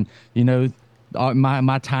weeks. Seeing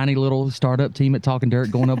my tiny little startup team at Talkin Dirt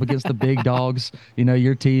going up against the big dogs.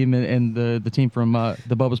 Your team and the team from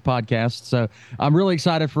the Bubba's podcast. So I'm really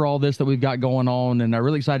excited for all this that we've got going on, and I'm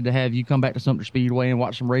really excited to have you come back to Sumter Speedway and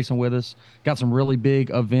watch some racing with us. Got some really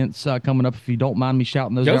big events coming up. If you don't mind me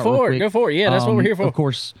shouting those out, go for it. Yeah, that's what we're here for. Of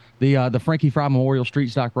course, the Frankie Fry Memorial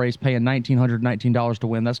Street Stock Race, paying $1,919 to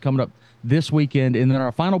win. That's coming up this weekend, and then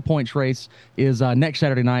our final points race is next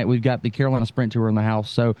Saturday night. We've got the Carolina Sprint Tour in the house,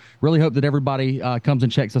 so really hope that everybody comes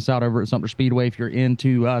and checks us out over at Sumter Speedway if you're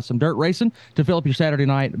into some dirt racing to fill up your Saturday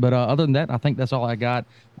night. But other than that, I think that's all I got.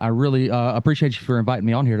 I really appreciate you for inviting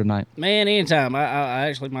me on here tonight. Man, anytime. I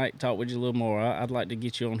actually might talk with you a little more. I'd like to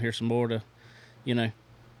get you on here some more to,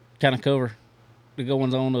 kind of cover the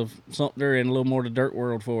goings on of Sumter and a little more of the dirt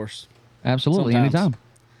world for us. Absolutely, sometimes. Anytime.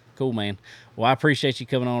 Cool, man. Well, I appreciate you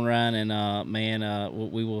coming on, Ryan,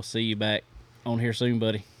 and we will see you back on here soon,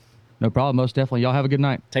 buddy. No problem, most definitely. Y'all have a good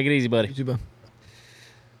night. Take it easy, buddy. You too, bud.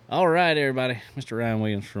 All right, everybody. Mr. Ryan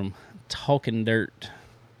Williams from Talkin Dirt,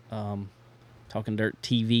 Talkin Dirt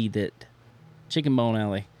TV, that Chicken Bone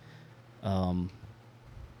Alley.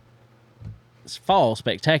 This fall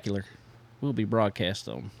spectacular will be broadcast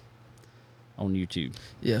on YouTube.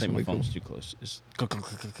 Yeah, I think my cool. phone's too close. It's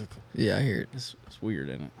Yeah, I hear it. It's weird,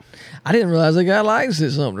 isn't it? I didn't realize they got lights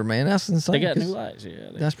at Sumter, man. That's insane. They got new lights, yeah.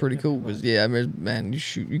 That's pretty cool. Because I mean, man,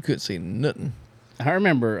 you couldn't see nothing. I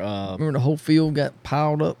remember. Remember the whole field got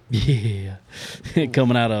piled up. Yeah,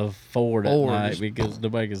 coming out of Ford at night because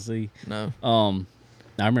nobody could see. No. I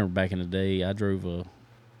remember back in the day, I drove a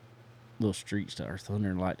little street star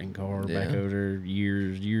Thunder and Lightning car back over there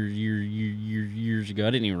years ago.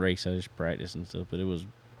 I didn't even race; I just practiced and stuff. But I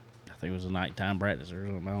think it was a nighttime practice or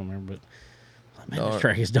something. I don't remember. But man, this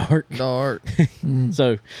track is dark. Dark.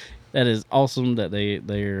 So that is awesome that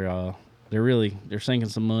they're sinking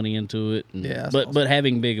some money into it. And, awesome. But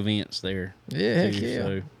having big events there. Yeah, too, heck yeah.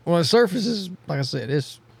 So. Well, the surface is, like I said,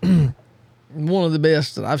 it's one of the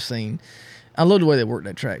best that I've seen. I love the way they work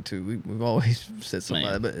that track too. We've always said something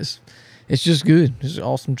like that, but it's just good. It's an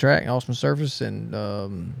awesome track, awesome surface,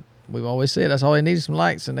 and we've always said that's all they need is some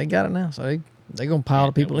lights, and they got it now. So they gonna pile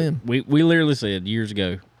the people in. We literally said years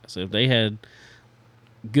ago. So if they had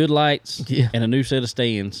good lights and a new set of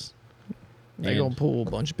stands, they're gonna pull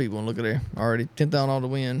a bunch of people. And look at there, already 10,000 all to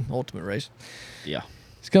win ultimate race. Yeah,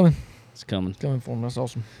 it's coming. It's coming. It's coming for them. That's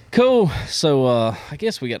awesome. Cool. So I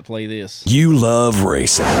guess we got to play this. You love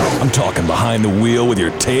racing. I'm talking behind the wheel with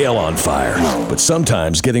your tail on fire. But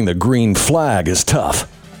sometimes getting the green flag is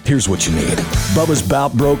tough. Here's what you need. Bubba's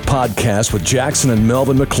Bout Broke podcast with Jackson and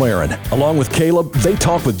Melvin McLaren. Along with Caleb, they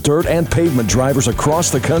talk with dirt and pavement drivers across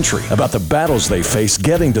the country about the battles they face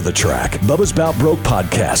getting to the track. Bubba's Bout Broke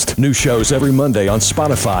podcast. New shows every Monday on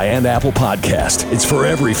Spotify and Apple Podcast. It's for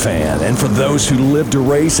every fan and for those who live to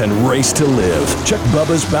race and race to live. Check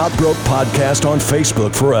Bubba's Bout Broke podcast on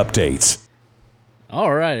Facebook for updates.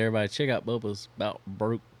 All right, everybody, check out Bubba's Bout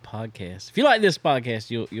Broke podcast. If you like this podcast,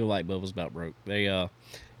 you'll like Bubba's Bout Broke. They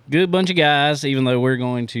good bunch of guys, even though we're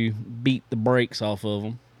going to beat the brakes off of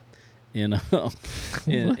them in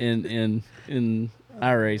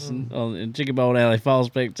iRacing in Chicken Bone Alley Fall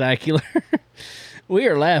Spectacular. We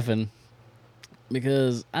are laughing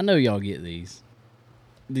because I know y'all get these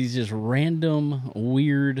just random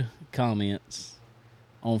weird comments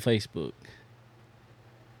on Facebook.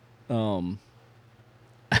 I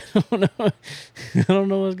don't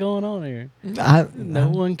know what's going on here. No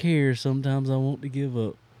one cares. Sometimes I want to give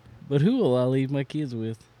up. But who will I leave my kids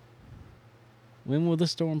with? When will the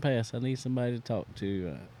storm pass? I need somebody to talk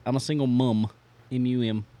to. I'm a single mum.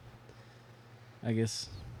 M-U-M. I guess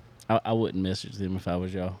I wouldn't message them if I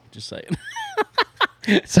was y'all. Just saying.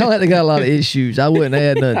 Sound like they got a lot of issues. I wouldn't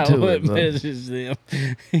add nothing to it. I wouldn't message them.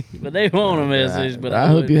 But they want a message. But I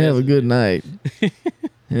hope you have a good night.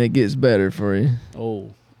 And it gets better for you.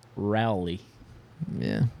 Oh, Rowley.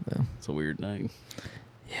 Yeah. Well. It's a weird name.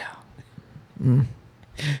 Yeah.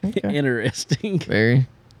 Okay. Interesting. Very.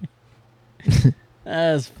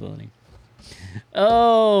 That's funny.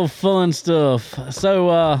 Oh, fun stuff.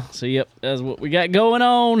 So yep, that's what we got going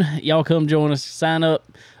on. Y'all come join us. Sign up.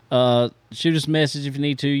 Shoot us a message if you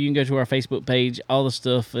need to. You can go to our Facebook page. All the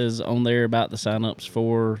stuff is on there about the sign-ups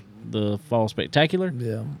for the Fall Spectacular.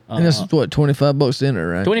 Yeah. And this is what, $25 to enter,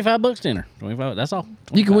 right? $25 to enter. 25. That's all.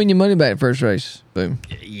 25. You can win your money back first race. Boom.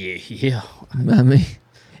 Yeah. I mean,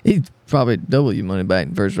 he'd probably double your money back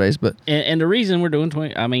in first race, but and the reason we're doing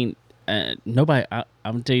 20, I mean, nobody. I'm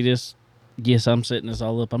gonna tell you this. Yes, I'm setting this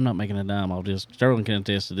all up. I'm not making a dime. Sterling can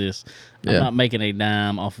attest to this. I'm not making a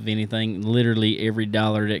dime off of anything. Literally every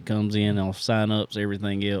dollar that comes in off sign-ups,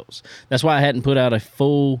 everything else. That's why I hadn't put out a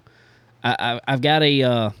full. I've got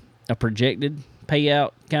a projected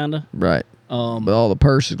payout, kind of. Right. But all the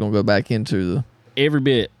purse is gonna go back into the every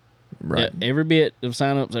bit. Right. Every bit of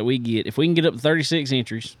sign-ups that we get. If we can get up to 36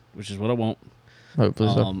 entries, which is what I want. Hopefully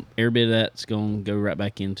so. Every bit of that's gonna go right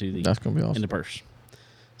back into the. That's gonna be awesome. In the purse.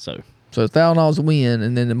 So $1,000 a win,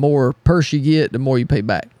 and then the more purse you get, the more you pay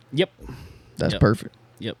back. Yep. That's perfect.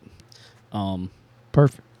 Yep.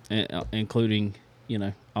 Perfect. Including,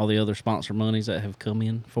 all the other sponsor monies that have come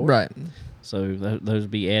in for it. Right. So those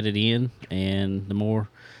be added in, and the more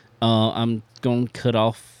I'm going to cut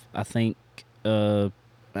off, I think,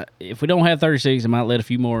 if we don't have 36, I might let a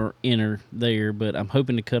few more enter there, but I'm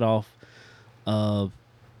hoping to cut off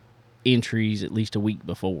entries at least a week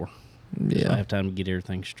before. Yeah. So I have time to get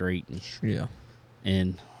everything straight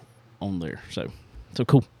and on there. So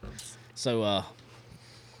cool. So,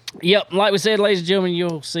 yep, like we said, ladies and gentlemen,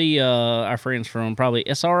 you'll see our friends from probably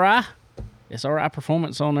SRI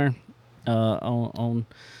Performance on there. On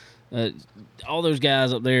all those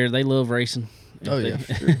guys up there, they love racing. Sure.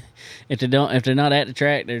 If they're not at the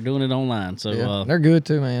track, they're doing it online. So they're good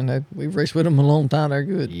too, man. We've raced with them a long time. They're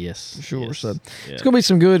good. Yes, for sure. Yes, so it's gonna be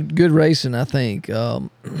some good racing, I think. I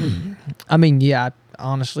mean,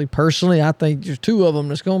 honestly, personally, I think there's two of them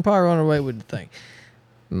that's gonna probably run away with the thing.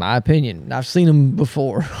 My opinion. I've seen them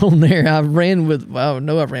before on there. I ran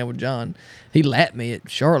with John. He lapped me at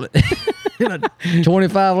Charlotte in a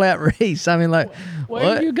 25 lap race. I mean, like,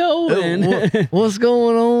 where are you going? What's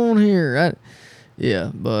going on here?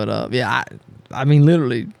 I mean,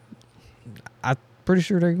 literally, I'm pretty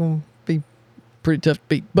sure they're gonna be pretty tough to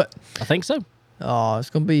beat. But I think so. It's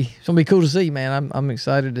gonna be cool to see, man. I'm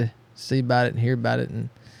excited to see about it and hear about it,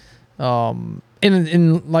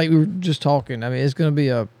 and like we were just talking. I mean, it's gonna be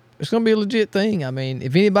a legit thing. I mean,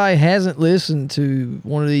 if anybody hasn't listened to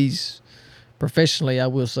one of these professionally, I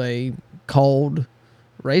will say, called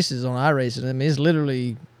races on iRacing, I mean, it's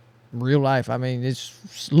literally real life. I mean, it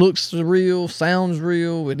looks real, sounds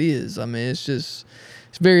real. It is. I mean, it's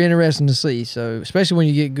very interesting to see. So, especially when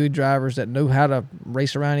you get good drivers that know how to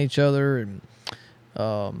race around each other and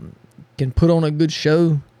can put on a good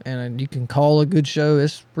show, and you can call a good show.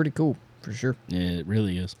 It's pretty cool for sure. Yeah, it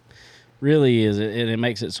really is. Really is. It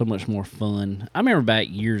makes it so much more fun. I remember back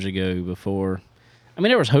years ago before. I mean,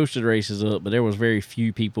 there was hosted races up, but there was very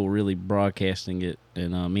few people really broadcasting it.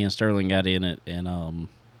 And me and Sterling got in it, and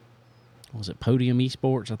was it Podium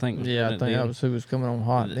Esports? I think. Yeah, I think that was who was coming on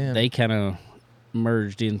hot then. They kind of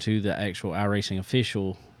merged into the actual iRacing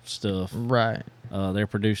official stuff. Right. They're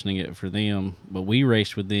producing it for them, but we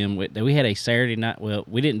raced with them. We had a Saturday night. Well,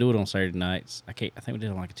 we didn't do it on Saturday nights. I think we did it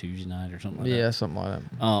on like a Tuesday night or something like that. Yeah, something like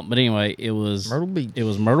that. But anyway, it was Myrtle Beach. It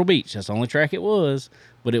was Myrtle Beach. That's the only track it was,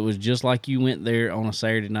 but it was just like you went there on a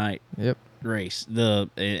Saturday night race.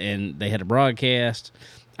 And they had a broadcast.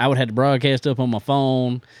 I would have the broadcast up on my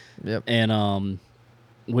phone. Yep. And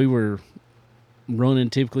we were running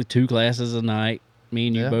typically 2 classes a night. Me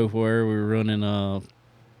and you both were. We were running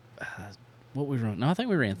what we run? No, I think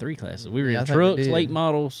we ran 3 classes. We ran trucks, late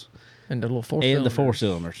models, and the little 4 and the 4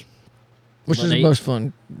 cylinders, which is the most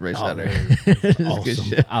fun race out there.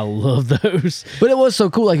 Awesome. I love those. But it was so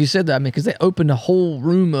cool, like you said that. I mean, because they opened the whole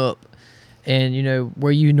room up, and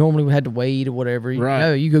where you normally had to wait or whatever.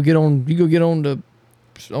 Right. You go get on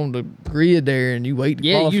the grid there, and you wait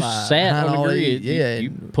to qualify. You sat on the grid.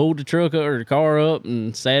 You pulled the truck or the car up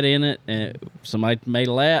and sat in it, and somebody made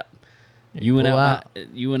a lap. You went out.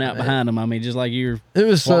 You went out behind them. I mean, just like you're. It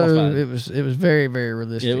was qualified. It was very, very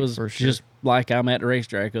realistic. It was for sure. just like I'm at the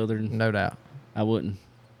racetrack. Other than no doubt, I wouldn't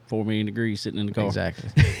 4 million degrees sitting in the car. Exactly.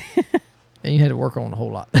 And you had to work on a whole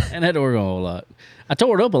lot. And I had to work on a whole lot. I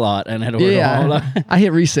tore it up a lot and had to work on a whole lot. I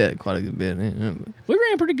hit reset quite a good bit. We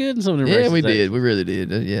ran pretty good in some of the races. Yeah, we did. We really did.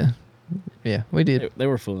 Yeah, we did. They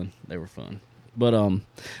were fun. But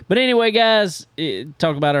anyway, guys,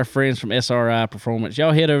 talk about our friends from SRI Performance.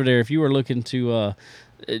 Y'all head over there if you are looking to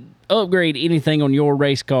upgrade anything on your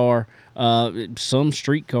race car. Some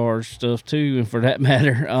street cars stuff too, for that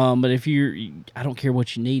matter. But if I don't care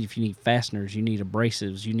what you need. If you need fasteners, you need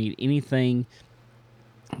abrasives, you need anything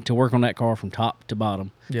to work on that car from top to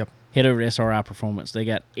bottom. Yep. Head over to SRI Performance. They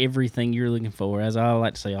got everything you're looking for. As I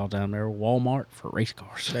like to say all the time, they're Walmart for race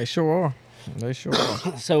cars. They sure are.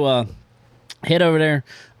 So, head over there,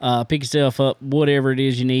 pick yourself up, whatever it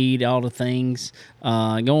is you need, all the things. Go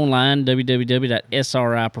online,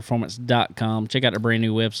 www.sriperformance.com. Check out their brand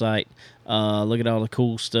new website. Look at all the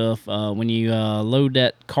cool stuff. When you load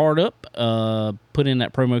that card up, put in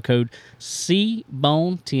that promo code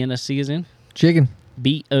CBONE, TNSC is in. Chicken.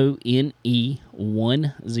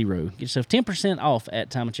 BONE10. Get yourself 10% off at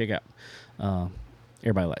time of checkout.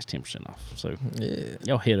 Everybody likes 10% off. So,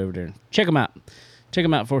 y'all head over there and check them out. Check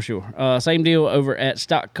them out for sure. Same deal over at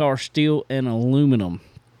Stock Car Steel and Aluminum.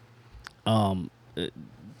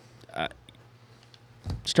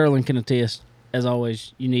 Sterling can attest, as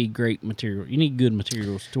always, you need great material. You need good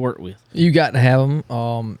materials to work with. You got to have them.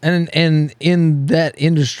 And in that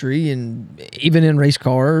industry, and even in race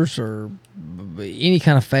cars or any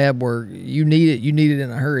kind of fab work, you need it. You need it in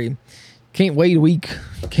a hurry. Can't wait a week.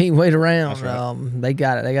 Can't wait around. That's right. They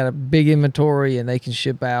got it. They got a big inventory, and they can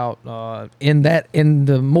ship out in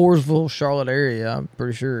the Mooresville, Charlotte area. I'm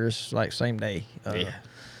pretty sure it's like same day.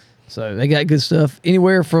 So they got good stuff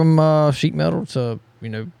anywhere from sheet metal to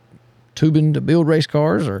tubing to build race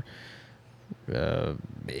cars, or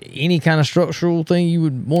any kind of structural thing you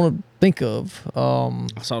would want to think of. I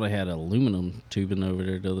saw they had aluminum tubing over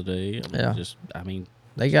there the other day.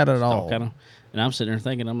 They got it all. And I'm sitting there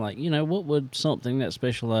thinking, I'm like, what would something that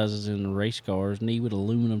specializes in race cars need with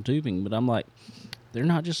aluminum tubing? But I'm like, they're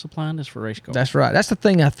not just supplying this for race cars. That's right. That's the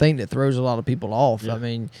thing I think that throws a lot of people off. Yeah. I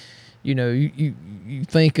mean, you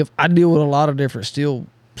think of, I deal with a lot of different steel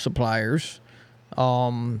suppliers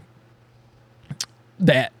that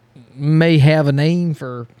may have a name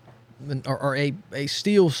for, or a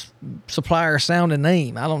steel supplier sounding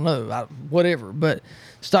name. I don't know, whatever. But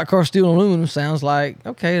Stock Car Steel and Aluminum sounds like,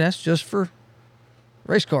 okay, that's just for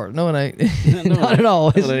race cars. No, it ain't. Not at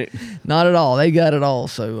all. Not at all. They got it all.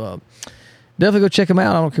 So definitely go check them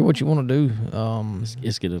out. I don't care what you want to do.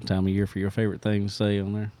 It's good a time of year for your favorite thing to say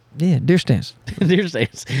on there. Yeah, deer stands. Deer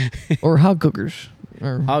stands. Or hog cookers.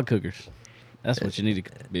 Hog cookers. That's what you need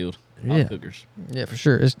to build. Hog cookers. Yeah, for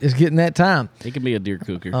sure. It's getting that time. It can be a deer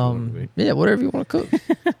cooker. Yeah, whatever you want to cook.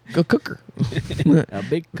 Go cooker. A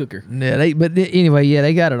big cooker. Yeah, anyway,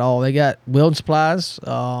 they got it all. They got welding supplies,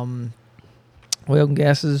 welding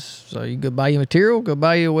gases. So you go buy your material, go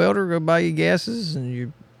buy your welder, go buy your gases,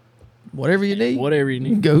 and whatever you need. Whatever you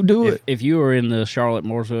need. Go do it. If you are in the Charlotte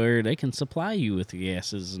Mooresville area, they can supply you with the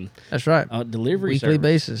gases and That's right. Delivery Weekly service.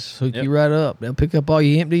 basis. Hook you right up. They'll pick up all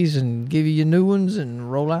your empties and give you your new ones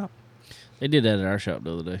and roll out. They did that at our shop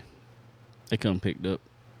the other day. They come picked up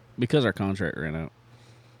because our contract ran out.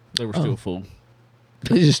 They were still full.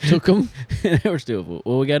 They just took them. They were still full.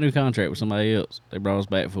 Well, we got a new contract with somebody else. They brought us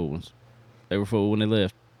back full ones. They were full when they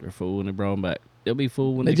left. They're full when they brought them back. They'll be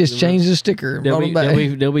full when They just changed the sticker and brought them back.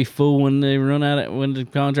 They'll be full when they run out. When the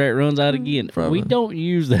contract runs out again. Probably. We don't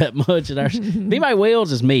use that much at our. Anybody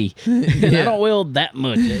welds is me. And I don't weld that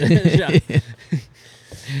much.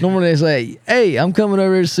 Normally they say, "Hey, I'm coming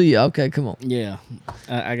over here to see you." Okay, come on. Yeah,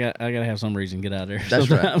 I gotta have some reason to get out of there. That's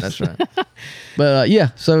sometimes. right. That's right. But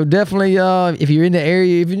yeah, so definitely, if you're in the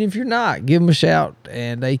area, even if you're not, give them a shout,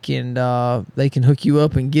 and they can hook you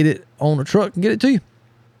up and get it on a truck and get it to you.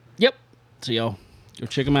 Yep. So y'all go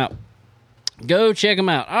check them out. Go check them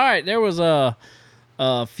out. All right, there was a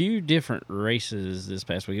few different races this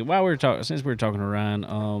past weekend. Since we were talking to Ryan,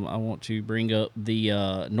 I want to bring up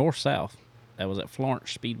the North South. That was at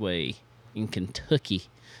Florence Speedway in Kentucky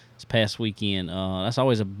this past weekend. That's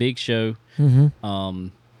always a big show. Mm-hmm.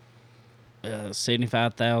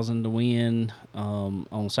 75,000 to win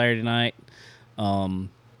on Saturday night.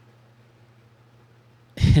 Man,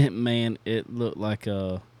 it looked like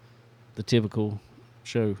the typical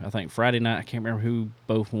show. I think Friday night, I can't remember who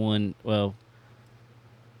both won. Well,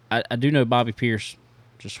 I do know Bobby Pierce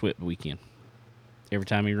just swept the weekend. Every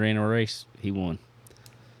time he ran a race, he won.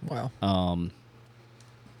 Wow.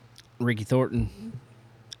 Ricky Thornton,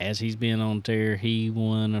 as he's been on tear, he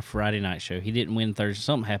won a Friday night show. He didn't win Thursday.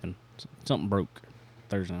 Something happened. Something broke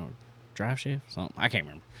Thursday night. Drive shaft? Something. I can't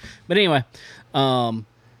remember. But anyway,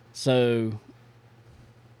 so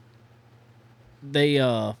they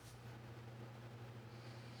I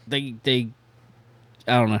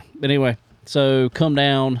don't know. But anyway, so come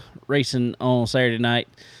down racing on Saturday night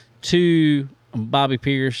to Bobby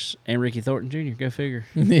Pierce and Ricky Thornton Jr. Go figure.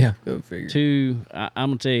 Yeah, go figure.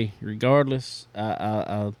 I'm gonna tell you, regardless,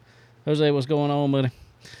 Jose, what's going on, buddy?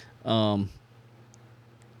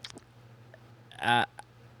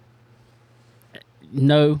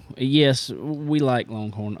 Yes, we like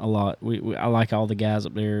Longhorn a lot. I like all the guys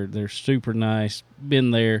up there. They're super nice.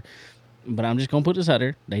 Been there, but I'm just gonna put this out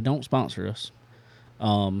there. They don't sponsor us,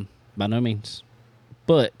 by no means.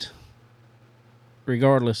 But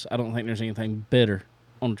regardless, I don't think there's anything better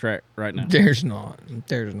on the track right now. There's not.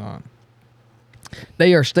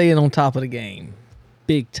 They are staying on top of the game.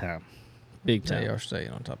 Big time. They are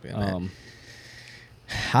staying on top of it.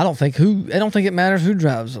 I don't think it matters who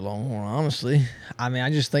drives the Longhorn, honestly. I mean, I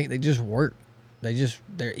just think they just work.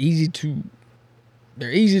 They're easy to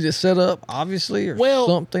set up, obviously, or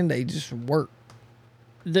something. They just work.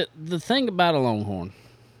 The thing about a Longhorn,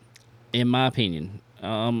 in my opinion,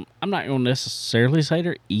 I'm not going to necessarily say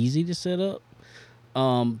they're easy to set up,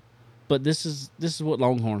 but this is what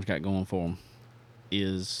Longhorn's got going for them,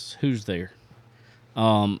 is who's there.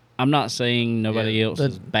 I'm not saying nobody else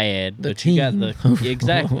is bad, but team. you got the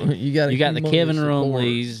exactly. you got the Kevin support.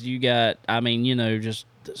 Rumleys. You got, just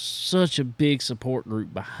such a big support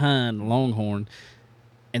group behind Longhorn,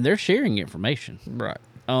 and they're sharing information. Right.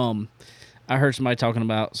 I heard somebody talking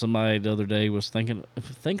about somebody the other day was thinking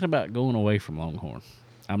about going away from Longhorn.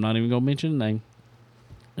 I'm not even going to mention the name.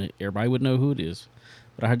 Everybody would know who it is,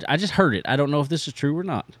 but I just heard it. I don't know if this is true or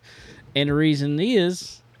not, and the reason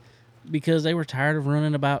is because they were tired of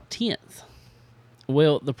running about 10th.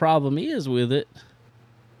 Well, the problem is with it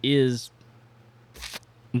is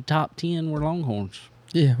the top 10 were Longhorns.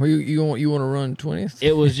 Yeah, well, you want to run 20th?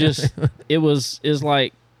 It was just it's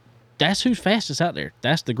like that's who's fastest out there.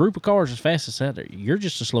 That's the group of cars that's fastest out there. You're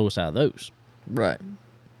just the slowest out of those. Right.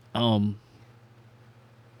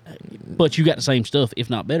 But you got the same stuff, if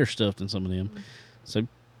not better stuff than some of them. So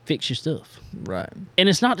fix your stuff. Right. And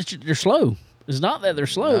it's not that they're slow. It's not that they're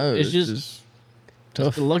slow. No, it's just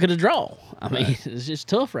tough. Look at the draw. I mean, it's just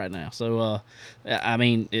tough right now. So,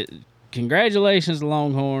 congratulations to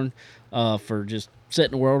Longhorn for just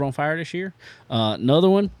setting the world on fire this year. Another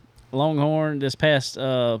one, Longhorn this past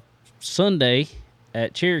Sunday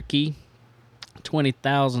at Cherokee,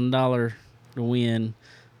 $20,000 to win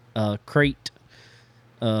crate,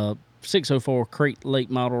 604 crate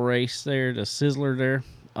late model race there, the Sizzler there.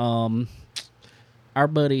 Our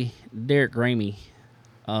buddy Derek Ramey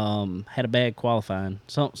had a bad qualifying.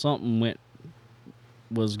 Something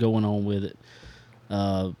was going on with it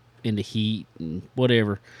in the heat and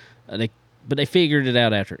whatever. But they figured it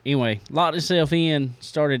out after. Anyway, locked himself in,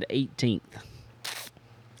 started 18th,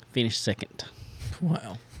 finished second.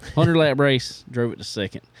 Wow. 100 lap race, drove it to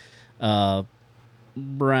second.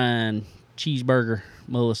 Brian Cheeseburger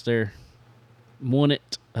Mullis there. Won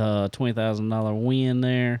it. $20,000 win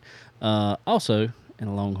there. Also in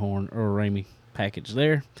a Longhorn Earl Ramey package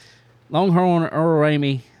there. Longhorn Earl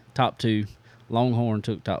Ramey top 2. Longhorn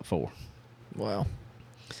took top 4. Wow.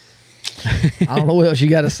 I don't know what else you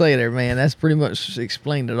got to say there, man. That's pretty much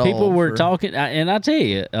explained it all. People were talking, and I tell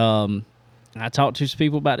you, I talked to some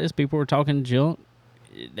people about this. People were talking junk.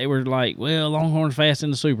 They were like, well, Longhorn's fast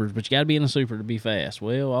in the supers, but you got to be in the super to be fast.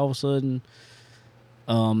 Well, all of a sudden,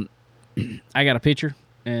 I got a picture,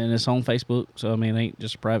 and it's on Facebook. So, I mean, it ain't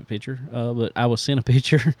just a private picture. But I was sent a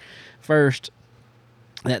picture first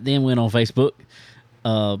that then went on Facebook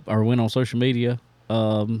or went on social media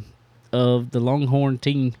of the Longhorn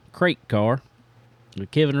team crate car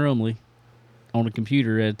with Kevin Rumley on a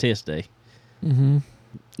computer at a test day. Mm-hmm.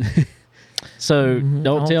 So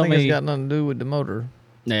don't tell me it's got nothing to do with the motor.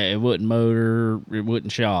 Nah, it wasn't motor, it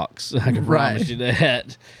wasn't shocks. I can promise you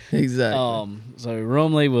that. Exactly. So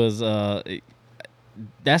Rumley was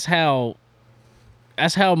that's how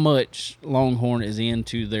much Longhorn is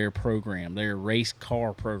into their program, their race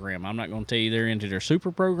car program. I'm not going to tell you they're into their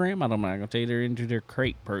super program. I'm not going to tell you they're into their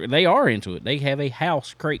crate program. They are into it. They have a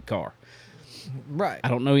house crate car. Right. I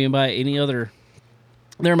don't know anybody, any other.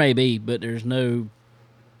 There may be, but there's no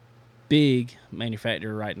big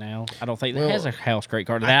manufacturer right now. I don't think that has a house crate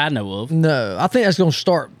car that I know of. No, I think that's going to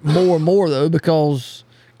start more and more, though, because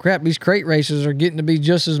crap, these crate races are getting to be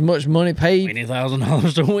just as much money paid.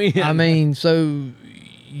 $20,000 to win. I mean, so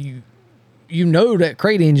you know that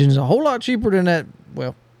crate engine is a whole lot cheaper than that.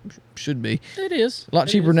 Well, should be. It is A lot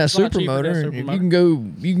cheaper than that super motor. And if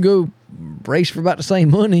you can go race for about the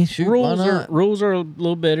same money. Shoot, why not? Rules are a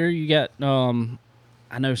little better. You got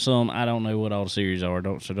I know some. I don't know what all the series are. I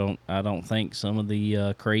don't think some of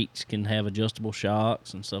the crates can have adjustable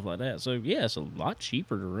shocks and stuff like that. So yeah, it's a lot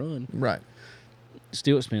cheaper to run. Right.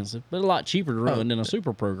 Still expensive, but a lot cheaper to run than a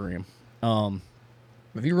super program.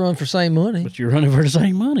 If you run for same money, But you're running for the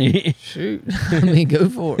same money. shoot, I mean, go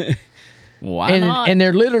for it. Why not? And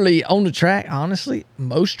they're literally on the track. Honestly,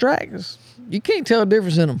 most tracks you can't tell a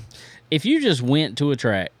difference in them. If you just went to a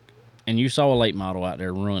track and you saw a late model out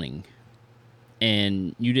there running,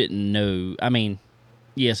 and you didn't know, I mean,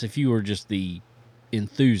 yes, if you were just the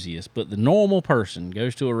enthusiast, but the normal person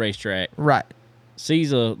goes to a racetrack, Right.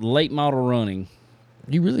 sees a late model running,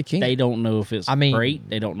 You really can't. they don't know if it's crate,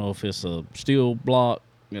 they don't know if it's a steel block,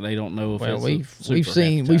 they don't know if it's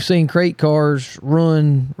we've seen crate cars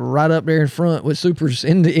run right up there in front with supers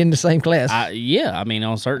in the same class. Yeah, I mean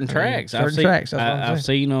on certain tracks. That's what I'm I've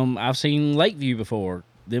seen them. I've seen Lakeview before.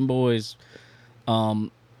 Them boys.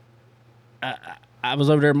 I was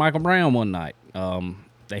over there at Michael Brown one night.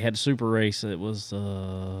 They had a super race. It was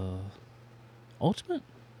Ultimate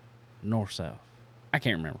North South. I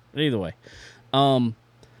can't remember. Either way,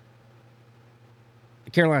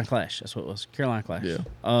 Carolina Clash. That's what it was. Carolina Clash. Yeah.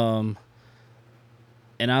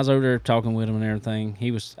 And I was over there talking with him and everything.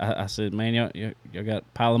 He was. I said, "Man, y'all got a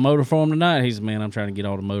pile of motor for him tonight." He said, "Man, I'm trying to get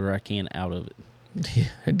all the motor I can out of it." Yeah,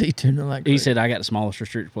 detuning like He said, "I got the smallest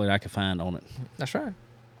restrictor plate I could find on it." that's right.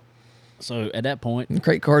 So at that point, The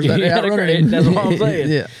crate cars out there outrunning. that's what I'm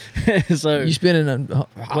saying. Yeah. So You spending well,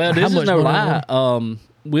 this how is much no money lie.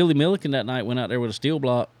 Willie Milliken that night went out there with a steel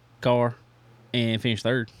block car and finished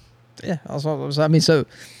third. Yeah, I mean, so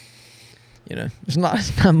it's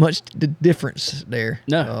not much difference there.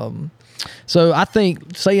 No. So I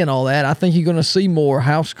think saying all that, I think you're going to see more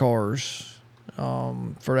house cars.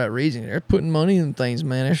 For that reason, they're putting money in things,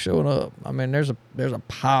 man. They're showing up. I mean, there's a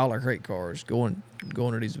pile of crate cars going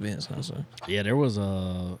to these events now. So Yeah, there was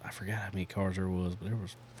I forgot how many cars there was, but there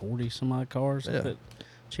was 40 some odd cars at that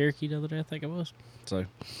Cherokee the other day, I think it was. So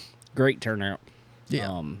great turnout.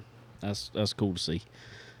 yeah, That's cool to see.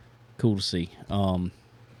 Cool to see.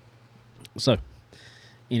 So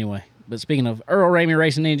anyway, but speaking of Earl Ramey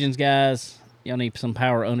Racing Engines, guys, y'all need some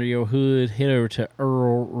power under your hood. Head over to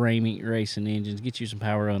Earl Ramey Racing Engines. Get you some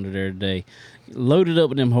power under there today. Load it up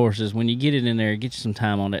with them horses. When you get it in there, get you some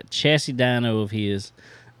time on that chassis dyno of his.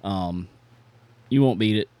 You won't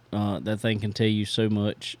beat it. That thing can tell you so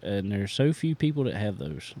much, and there's so few people that have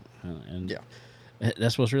those. And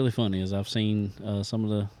that's what's really funny is I've seen some of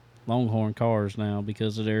the Longhorn cars now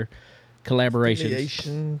because of their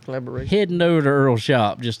collaborations. Collaboration. Heading over to Earl's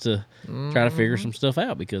shop just to try to figure some stuff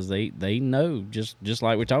out because they know just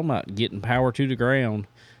like we're talking about getting power to the ground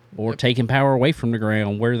or taking power away from the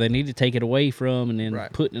ground where they need to take it away from and then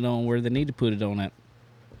putting it on where they need to put it on at.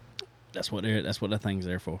 That's what that thing's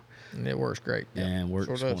there for. And it works great. And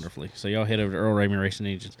works wonderfully. So y'all head over to Earl Ramey Racing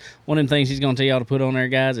Engines. One of them things he's going to tell y'all to put on there,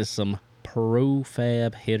 guys, is some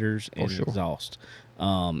Profab headers and exhaust.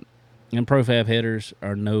 And Profab headers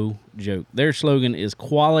are no joke. Their slogan is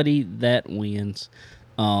quality that wins.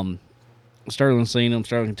 Sterling's seen them.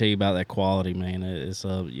 Sterling can tell you about that quality, man. It's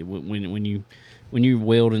when you're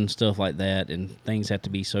welding stuff like that and things have to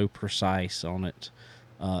be so precise on it,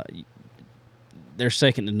 they're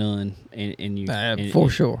second to none. For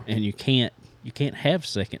sure. And you can't have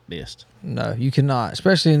second best. No, you cannot,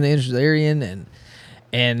 especially in the industry they're in,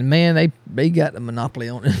 and man, they got the monopoly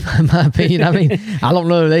on it. In my opinion, I mean, I don't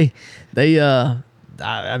know.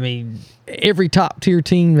 I mean, every top tier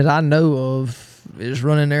team that I know of is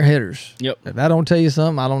running their headers. Yep. If I don't tell you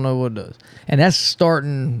something, I don't know what does. And that's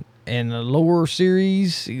starting in the lower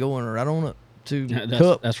series, going right on up to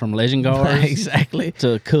Cup. That's from Legend Cars exactly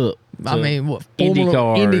to Cup. I mean, what Indy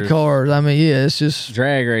cars? I mean, yeah, it's just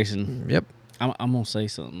drag racing. Yep. I'm gonna say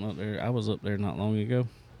something up there. I was up there not long ago.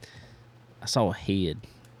 I saw a head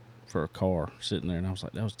for a car sitting there, and I was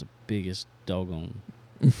like, that was the biggest doggone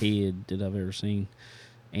head that I've ever seen.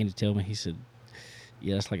 Andy told me, he said,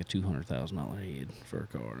 yeah, that's like a $200,000 head for a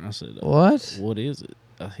car. And I said, what is it?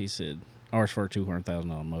 He said, ours for a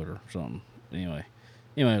 $200,000 motor or something. Anyway,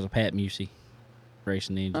 it was a Pat Musey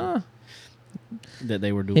racing engine that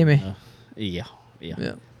they were doing. Yeah.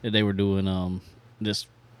 That they were doing. This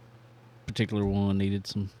particular one needed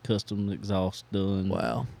some custom exhaust done.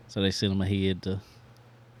 Wow. So they sent him a head to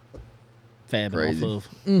fab it off of.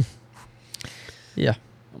 Yeah.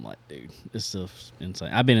 I'm like, dude, this stuff's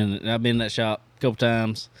insane. I've been in that shop a couple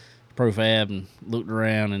times, Profab, and looked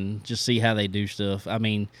around and just see how they do stuff. I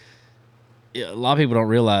mean, a lot of people don't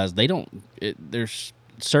realize there's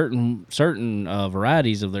certain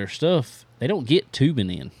varieties of their stuff. They don't get tubing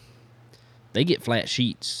in. They get flat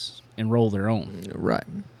sheets and roll their own. Right.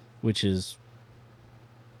 Which is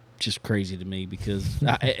just crazy to me because,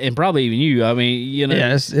 and probably even you, I mean, you know.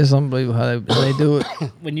 Yeah, it's unbelievable how they do it.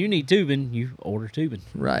 When you need tubing, you order tubing.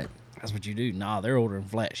 Right. That's what you do. Nah, they're ordering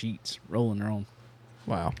flat sheets, rolling their own.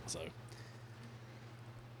 Wow. So.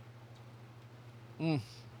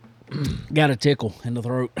 Got a tickle in the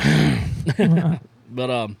throat.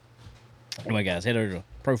 But, anyway, guys, head over to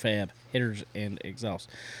Profab, headers and exhaust.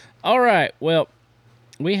 All right, well,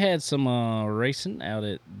 we had some racing out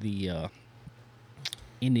at the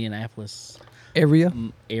Indianapolis area.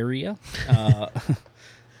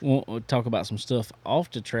 We'll talk about some stuff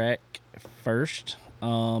off the track first.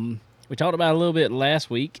 We talked about a little bit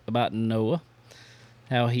last week about Noah,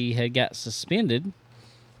 how he had got suspended.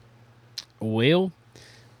 Well,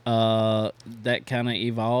 that kind of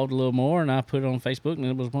evolved a little more, and I put it on Facebook, and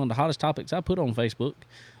it was one of the hottest topics I put on Facebook.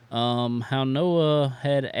 How Noah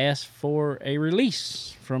had asked for a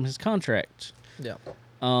release from his contract. Yeah.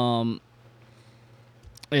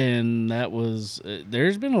 And that was,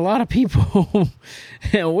 there's been a lot of people.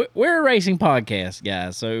 We're a racing podcast,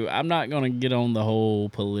 guys, so I'm not going to get on the whole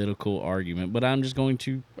political argument, but I'm just going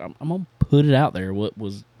to, I'm going to put it out there, what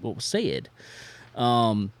was said.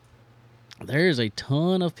 There's a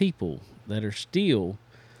ton of people that are still,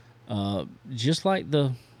 just like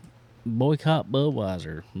the boycott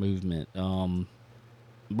Budweiser movement,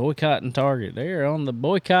 boycotting Target. They're on the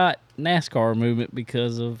boycott NASCAR movement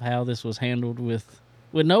because of how this was handled with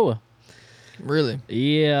Noah. Really?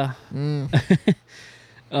 Yeah.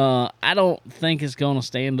 I don't think it's going to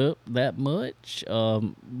stand up that much.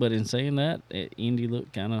 But in saying that, Indy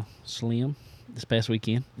looked kind of slim this past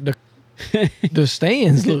weekend. The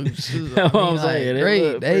stands look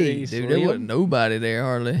great. Hey, dude, there wasn't nobody there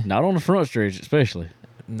hardly. Not on the front stretch, especially.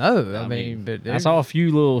 No, I mean, but I saw a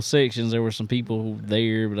few little sections. There were some people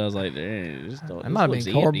there, but I was like, it might have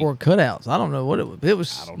been cardboard cutouts. I don't know what it was. It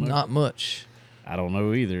was not much. I don't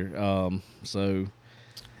know either. So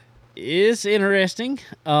it's interesting.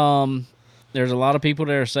 There's a lot of people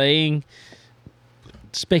that are saying,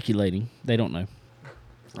 speculating. They don't know.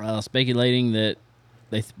 Speculating that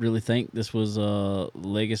they really think this was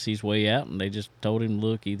Legacy's way out, and they just told him,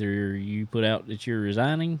 look, either you put out that you're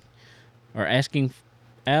resigning or asking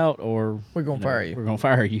out, or we're going to fire you. We're going to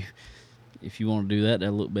fire you. If you want to do that,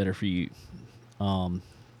 that'll look better for you. I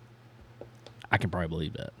can probably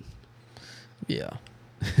believe that. Yeah.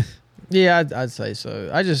 Yeah, I'd say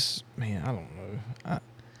so. I don't know. I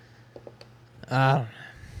don't know.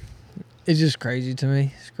 It's just crazy to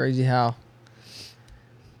me. It's crazy how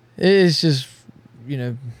it's just,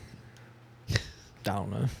 I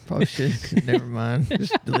don't know. Probably should. Never mind.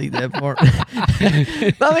 Just delete that part.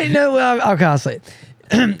 I mean, no, I'll kind of say it.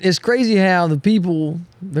 It's crazy how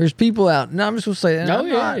there's people out. No, I'm just going to say that.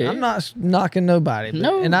 I'm not knocking nobody.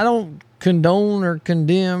 No. And I don't condone or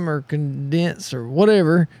condemn or condense or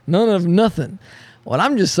whatever. Nothing. What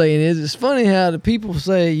I'm just saying is, it's funny how the people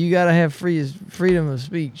say you got to have freedom of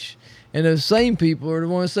speech. And those same people are the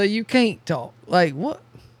ones that say you can't talk. Like what?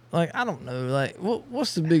 Like I don't know. Like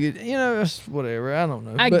what's the biggest? It's whatever. I don't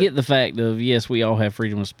know. I get the fact of yes, we all have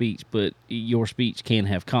freedom of speech, but your speech can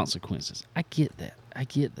have consequences. I get that.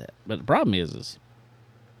 But the problem is,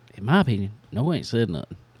 in my opinion, no one ain't said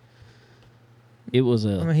nothing. It was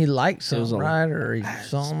a. I mean, he liked something, right? Or he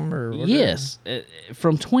something, or whatever. Yes,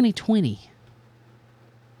 from 2020.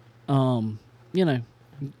 3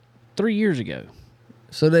 years ago.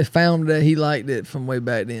 So they found that he liked it from way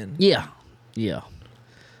back then. Yeah. Really?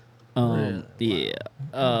 Yeah.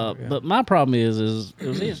 But my problem is it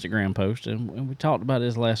was an Instagram post, and we talked about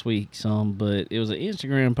this last week some, but it was an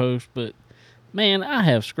Instagram post. But man, I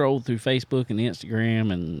have scrolled through Facebook and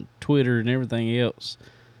Instagram and Twitter and everything else,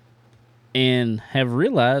 and have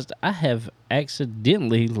realized I have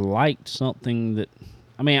accidentally liked something that,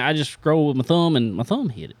 I just scrolled with my thumb and my thumb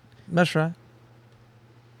hit it. That's right.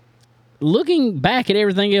 Looking back at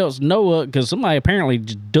everything else, Noah, because somebody apparently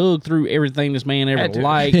just dug through everything this man ever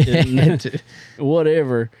liked and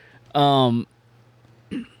whatever.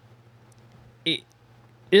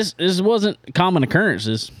 This wasn't common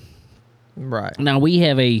occurrences. Right. Now, we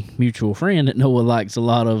have a mutual friend that Noah likes a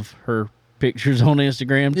lot of her pictures on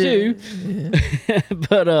Instagram, too.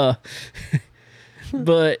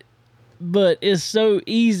 Yeah. But it's so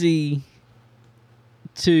easy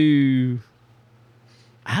to...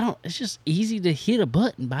 it's just easy to hit a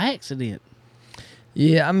button by accident.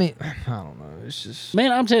 Yeah, I don't know. It's just...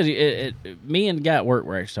 Man, I'm telling you, me and the guy at work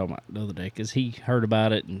were actually talking about it the other day because he heard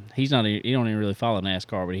about it, and he don't even really follow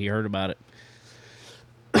NASCAR, but he heard about it.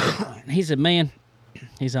 He said, man, I'm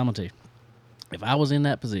going to tell you, if I was in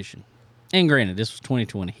that position, and granted, this was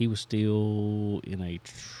 2020, he was still in a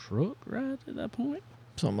truck ride at that point.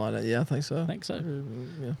 Something like that. Yeah, I think so.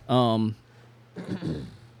 Yeah.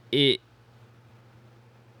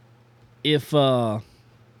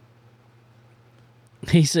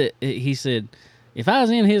 He said if I was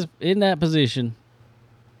in that position,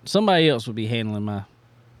 somebody else would be handling my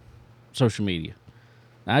social media.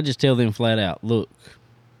 I just tell them flat out, look,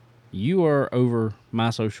 you are over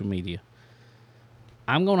my social media.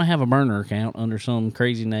 I'm going to have a burner account under some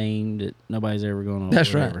crazy name that nobody's ever going to.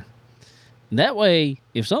 That's right. That way,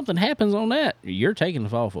 if something happens on that, you're taking the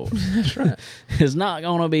fall for it. That's right. It's not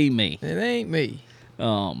going to be me. It ain't me.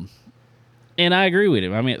 And I agree with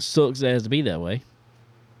him. It sucks it has to be that way.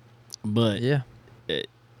 But yeah,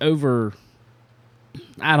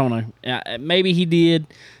 I don't know. Maybe he did,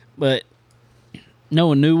 but no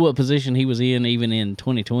one knew what position he was in, even in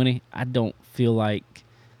 2020. I don't feel like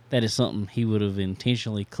that is something he would have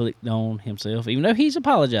intentionally clicked on himself, even though he's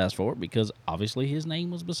apologized for it because obviously his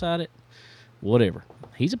name was beside it. Whatever.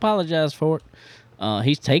 He's apologized for it.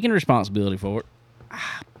 He's taking responsibility for it.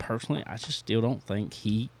 Personally, I just still don't think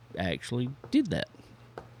he actually did that.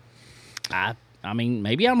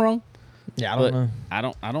 Maybe I'm wrong. Yeah, I don't know.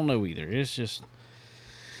 I don't know either. It's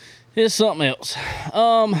something else.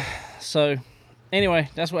 So anyway,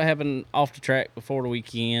 that's what happened off the track before the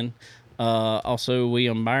weekend. Also,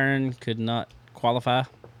 William Byron could not qualify.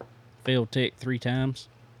 Failed tech 3 times.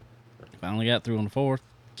 Finally got through on the 4th.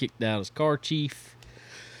 Kicked out his car chief.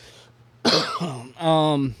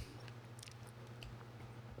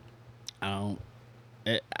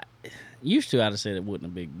 Used to, I'd have said it wasn't a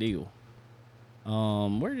big deal.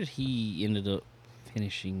 Where did he ended up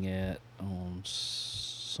finishing at on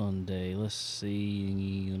Sunday? Let's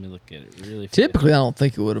see. Let me look at it really fast. Typically, I don't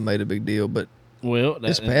think it would have made a big deal, but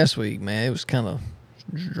this past week, man, it was kind of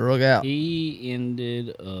drug out. He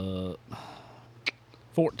ended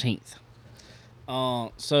 14th.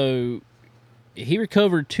 So he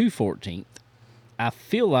recovered to 14th. I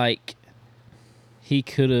feel like he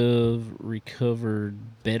could have recovered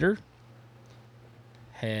better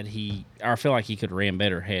I feel like he could have ran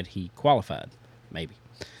better had he qualified, maybe.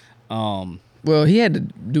 Well, he had to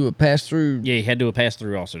do a pass through. Yeah, he had to do a pass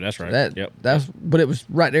through also. That's right. But it was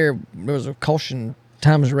right there. There was a caution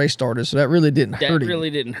time as the race started, so that really didn't hurt him. That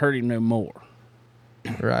really didn't hurt him no more.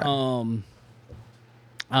 Right.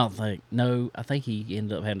 I think he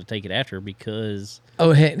ended up having to take it after because...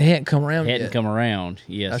 Oh, it hadn't come around yet. Hadn't come around.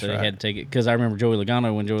 Yeah, That's so right. they had to take it. Because I remember Joey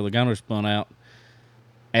Logano, when Joey Logano spun out,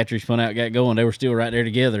 after he spun out, got going, they were still right there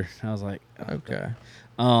together. I was like... Okay.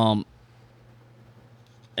 I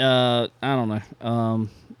don't know.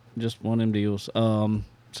 Just one of them deals.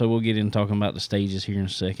 So we'll get into talking about the stages here in a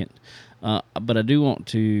second. But I do want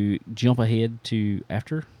to jump ahead to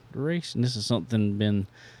after the race, and this is something been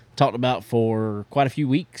talked about for quite a few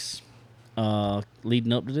weeks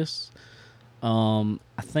leading up to this. I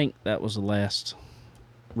think that was the last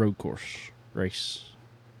road course race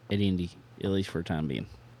at Indy, at least for the time being.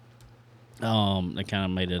 They kind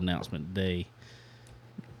of made an announcement today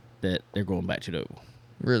that they're going back to the oval.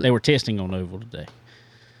 Really? They were testing on oval today.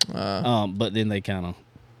 But then they kind of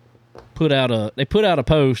put out a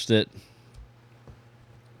post that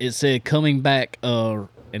it said coming back, and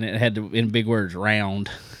it had in big words round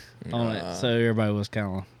on it. So everybody was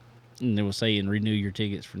kind of, and they was saying renew your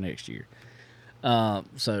tickets for next year.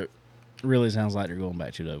 So really sounds like they're going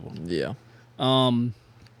back to the oval. Yeah.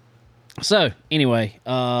 So anyway,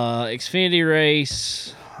 Xfinity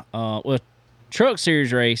race, Truck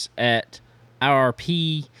Series race at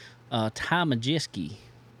IRP. Ty Majeski,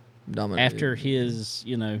 Dominated. after his,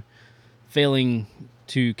 failing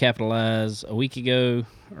to capitalize a week ago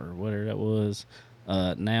or whatever that was,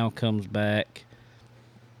 now comes back,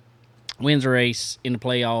 wins a race in the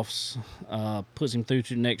playoffs, puts him through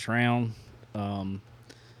to the next round. I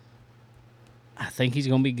think he's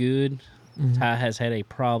going to be good. Mm-hmm. Ty has had a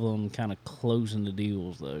problem kind of closing the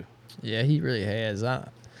deals, though. Yeah, he really has. I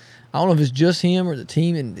don't know if it's just him or the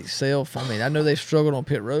team in itself. I mean, I know they've struggled on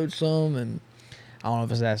pit road some, and I don't know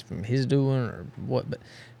if it's that's from his doing or what. But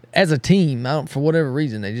as a team, for whatever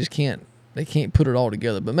reason, they just can't. They can't put it all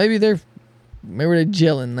together. But maybe they're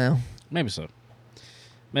gelling now. Maybe so.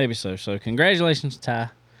 So congratulations,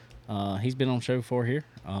 Ty. He's been on the show before here.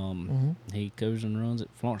 He goes and runs at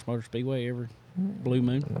Florence Motor Speedway every blue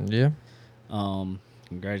moon. Yeah.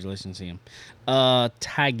 Congratulations to him.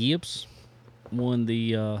 Ty Gibbs won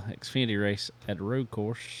the Xfinity race at the road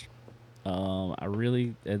course.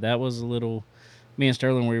 That was a little. Me and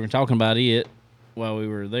Sterling were even talking about it while we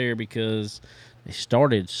were there because they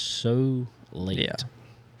started so late. Yeah.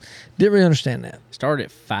 Didn't really understand that. Started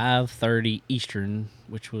at 5:30 Eastern,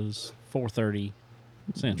 which was 4:30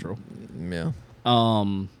 Central. Yeah.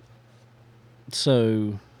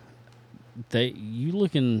 So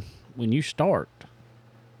when you start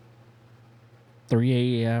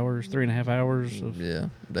 3.5 hours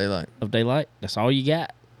of daylight. That's all you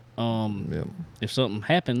got. If something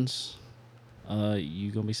happens,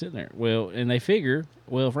 you're gonna be sitting there. Well, and they figure,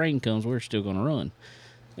 if rain comes, we're still gonna run,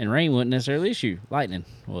 and rain wasn't necessarily the issue. Lightning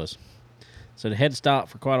was, so they had to stop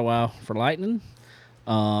for quite a while for lightning.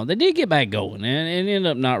 They did get back going, and it ended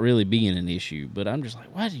up not really being an issue. But I'm just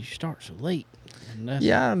like, why did you start so late?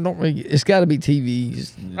 Yeah, I don't really. It's got to be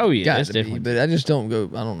TVs. Oh yeah, it's definitely. But I just don't go.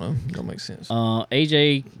 I don't know. Don't make sense.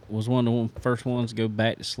 AJ was one of the first ones to go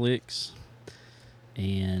back to slicks,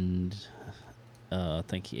 and I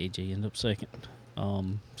think AJ ended up second.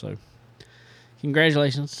 So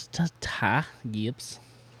congratulations to Ty Gibbs,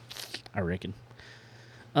 I reckon.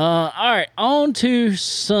 All right, on to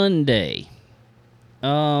Sunday.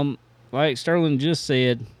 Like Sterling just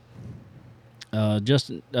said, Joey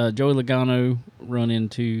Logano run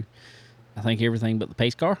into, I think, everything but the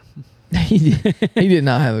pace car. He did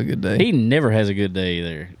not have a good day. He never has a good day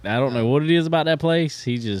there. I don't know what it is about that place.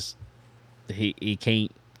 He just he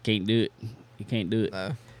can't do it. He can't do it.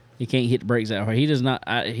 No. He can't hit the brakes that hard. He does not.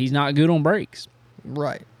 He's not good on brakes.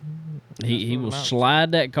 Right. He will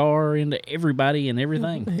slide that car into everybody and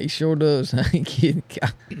everything. He sure does. I ain't kidding.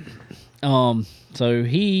 So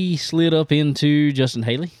he slid up into Justin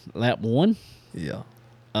Haley, lap 1. Yeah.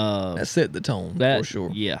 That set the tone for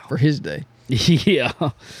sure. Yeah. For his day. Yeah.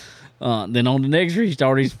 Then on the next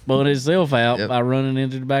restart, he spun himself out by running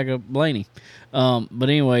into the back of Blaney. But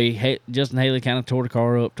anyway, Justin Haley kind of tore the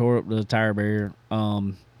car up, tore up the tire barrier.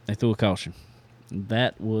 They threw a caution.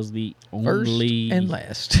 That was the only first and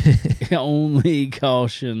last only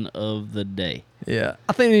caution of the day. Yeah,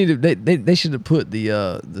 I think they should have put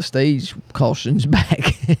the stage cautions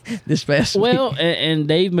back this past week. Well, and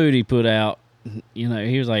Dave Moody put out, he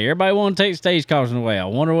was like, everybody want to take the stage caution away. I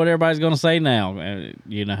wonder what everybody's going to say now.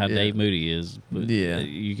 You know how Dave Moody is. But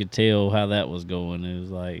you could tell how that was going. It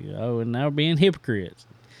was like, and now we're being hypocrites.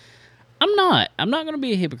 I'm not going to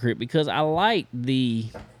be a hypocrite because I like the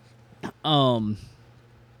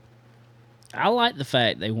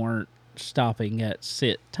fact they weren't stopping at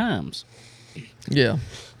set times. Yeah.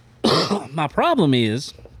 My problem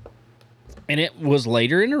is, and it was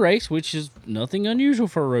later in the race, which is nothing unusual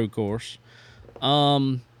for a road course.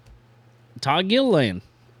 Todd Gilliland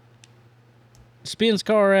spins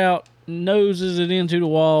car out, noses it into the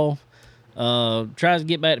wall, tries to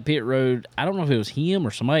get back to pit road. I don't know if it was him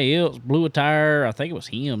or somebody else. Blew a tire. I think it was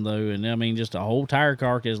him, though. And, just a whole tire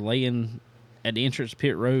carcass laying at the entrance to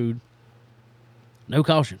pit road. No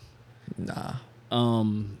caution. Nah.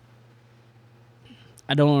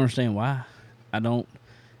 I don't understand why.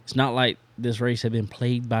 It's not like this race had been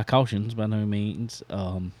plagued by cautions by no means.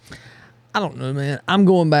 I don't know, man. I'm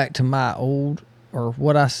going back to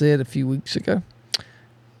what I said a few weeks ago.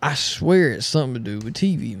 I swear it's something to do with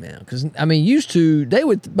TV, man. Because, I mean, used to, they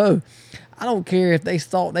would, Bo, I don't care if they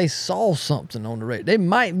thought they saw something on the radio. There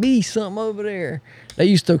might be something over there. They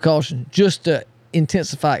used to caution just to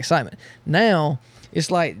intensify excitement. Now, it's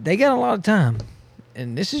like they got a lot of time.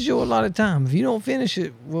 And this is your allotted time. If you don't finish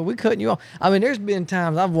it, well, we're cutting you off. I mean, there's been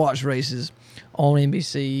times I've watched races on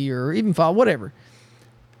NBC or even Fox, whatever.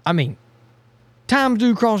 I mean, time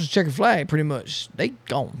to cross the checkered flag, pretty much. They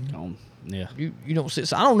gone. Yeah. You don't sit.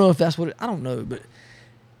 So I don't know if that's I don't know, but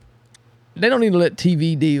they don't need to let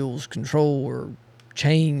TV deals control or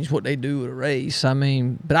change what they do at a race. I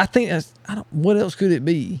mean, but I think what else could it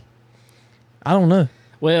be? I don't know.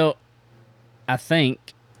 Well, I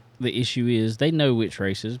think the issue is they know which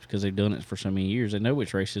races, because they've done it for so many years, they know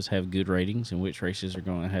which races have good ratings and which races are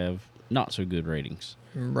going to have not so good ratings.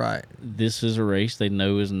 Right. This is a race they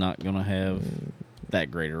know is not going to have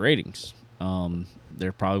that greater ratings.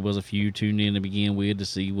 There probably was a few tuned in to begin with to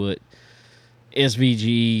see what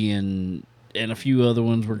SVG and a few other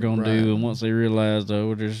ones were going to do, and once they realized,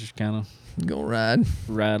 we're just kind of gonna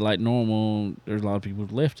ride like normal, there's a lot of people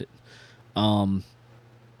who left it.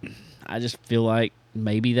 I just feel like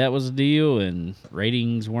maybe that was the deal, and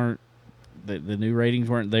ratings weren't the new ratings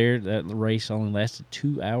weren't there. That race only lasted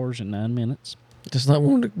 2 hours and 9 minutes. Just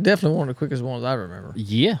definitely one of the quickest ones I remember.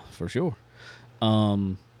 Yeah, for sure.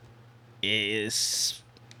 I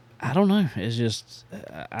don't know. It's just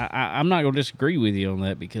I'm not gonna disagree with you on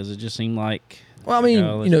that, because it just seemed like. Well, I mean,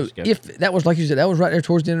 if that was, like you said, that was right there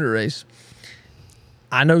towards the end of the race,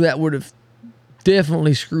 I know that would have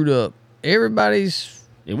definitely screwed up everybody's.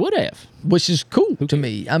 It would have, which is cool to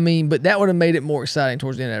me. I mean, but that would have made it more exciting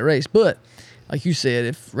towards the end of that race. But like you said,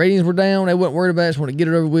 if ratings were down, they weren't worried about it. Just want to get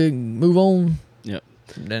it over with and move on. Yep.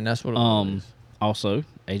 Then that's what it was. Also,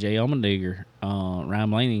 AJ Allmendinger,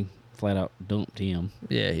 Ryan Blaney flat out dumped him.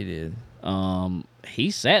 Yeah, he did.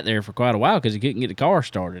 He sat there for quite a while because he couldn't get the car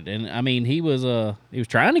started, and I mean he was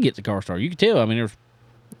trying to get the car started. You could tell. I mean there was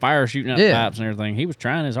fire shooting out the pipes and everything. He was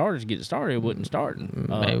trying his hardest to get it started. It wasn't starting.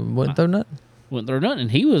 Wouldn't throw nothing. Wouldn't throw nothing.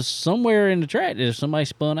 And he was somewhere in the track that if somebody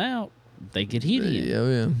spun out, they could hit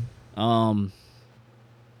him. Yeah.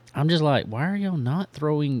 I'm just like, why are y'all not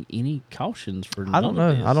throwing any cautions for? I don't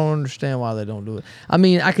know. I don't understand why they don't do it. I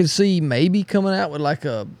mean, I could see maybe coming out with like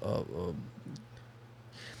a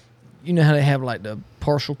you know how they have like the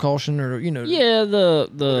partial caution or Yeah,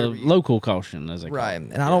 the local caution as they call it.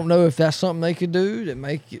 And I don't know if that's something they could do to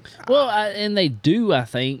make it. Well, and they do, I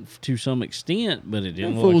think, to some extent, but it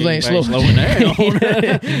didn't fools look like ain't slowing down.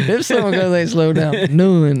 If someone goes, they slow down.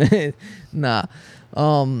 None. Nah.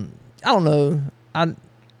 I don't know.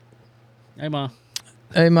 Hey, Ma.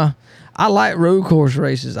 I like road course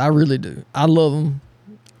races. I really do. I love them.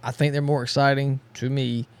 I think they're more exciting to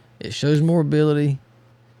me. It shows more ability.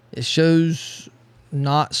 It shows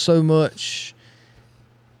not so much.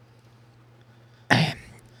 It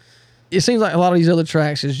seems like a lot of these other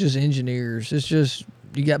tracks is just engineers. It's just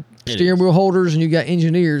you got steering wheel holders and you got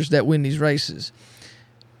engineers that win these races.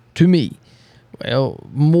 To me, well,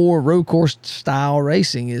 more road course style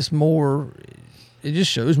racing is more. It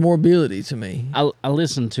just shows more ability to me. I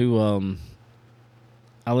listened to a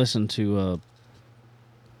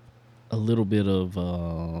little bit of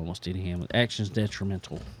what's Denny Hamlin? Actions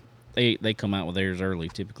Detrimental. They come out with theirs early,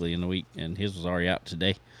 typically in the week, and his was already out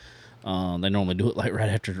today. They normally do it like right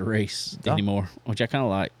after the race anymore, which I kind of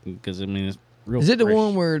like because I mean it's real. Is it fresh. the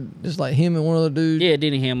one where it's like him and one other dude? Yeah,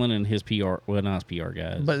 Denny Hamlin and his PR. Well, not his PR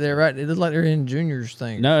guys, but they're right. It looks like they're in Junior's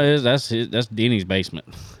thing. No, that's Denny's basement.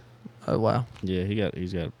 Oh wow. Yeah,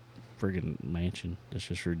 he's got a friggin' mansion. That's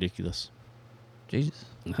just ridiculous. Jesus.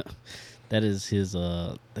 That is his.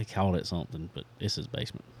 They called it something, but it's his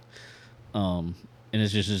basement. And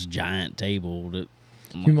it's just this giant table that.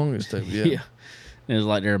 Humongous table. Yeah. And it's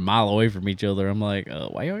like they're a mile away from each other. I'm like,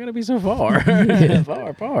 why y'all gotta be so far, far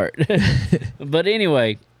apart? But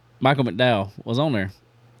anyway, Michael McDowell was on there.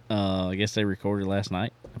 I guess they recorded last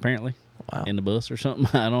night, apparently, in the bus or something.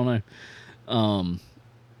 I don't know.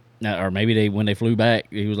 Or maybe when they flew back,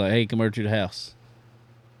 he was like, "Hey, come over to the house."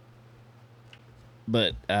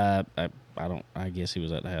 But I don't. I guess he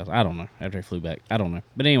was at the house. I don't know. After they flew back, I don't know.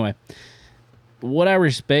 But anyway, what I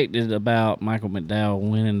respected about Michael McDowell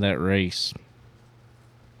winning that race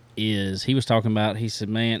is he was talking about. He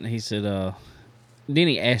said,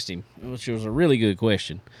 Denny asked him, which was a really good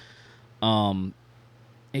question.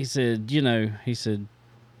 He said, Denny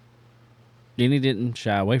didn't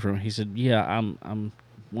shy away from it. He said, "Yeah, I'm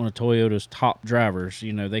one of Toyota's top drivers.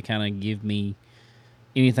 They kind of give me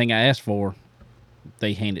anything I ask for,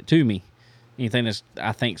 they hand it to me. Anything that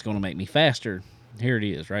I think is going to make me faster, here it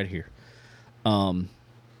is, right here."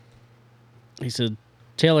 He said,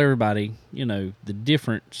 tell everybody, the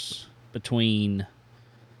difference between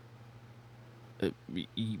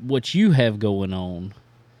what you have going on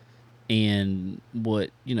and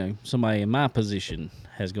what, somebody in my position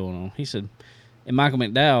has going on. He said, and Michael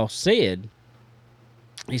McDowell said,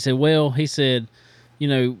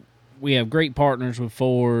 we have great partners with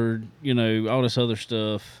Ford, all this other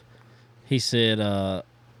stuff. He said,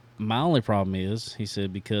 my only problem is, he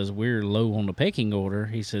said, because we're low on the pecking order,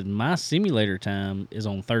 he said, my simulator time is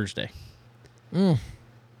on Thursday.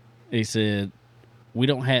 He said, we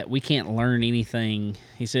can't learn anything.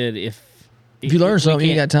 He said, if you learn something,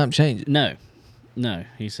 you ain't got time to change it. No.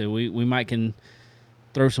 He said, we might can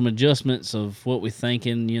throw some adjustments of what we're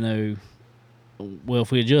thinking, well,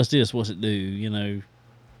 if we adjust this, what's it do?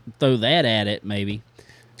 Throw that at it, maybe.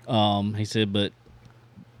 He said, but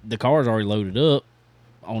the car's already loaded up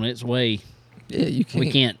on its way. Yeah, you can't.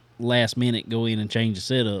 We can't last minute go in and change the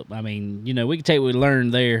setup. I mean, we can take what we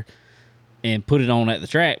learned there and put it on at the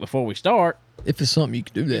track before we start. If it's something you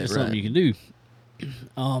can do that, If it's right? something you can do.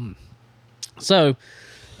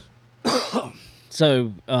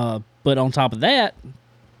 But on top of that,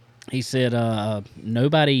 he said,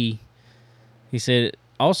 he said,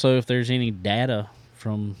 also, if there's any data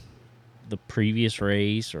from the previous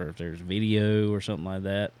race or if there's video or something like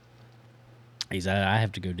that, he said, I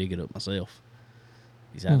have to go dig it up myself.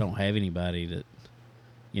 He said, I don't have anybody that,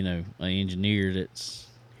 an engineer that's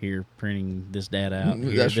here printing this data out.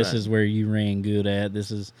 Here. That's this right. is where you ran good at. This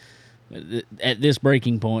is at this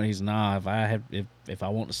breaking point. He's if I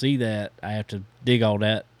want to see that, I have to dig all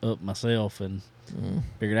that up myself and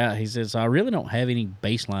figure it out. He said, so I really don't have any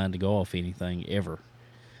baseline to go off anything ever.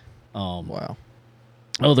 Wow.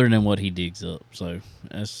 Other than what he digs up. So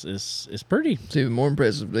it's pretty. It's even more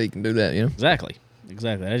impressive that he can do that, Exactly.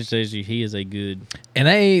 That just tells you he is a good,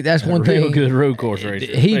 And that's one real thing. good road course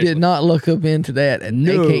racer. He did not look up into that, and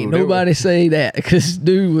No, they can't nobody say that because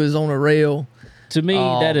dude was on a rail. To me,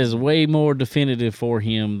 that is way more definitive for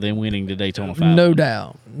him than winning the Daytona 500.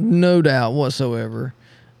 No doubt whatsoever.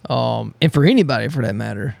 And for anybody for that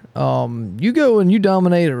matter, you go and you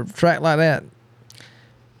dominate a track like that,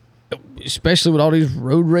 especially with all these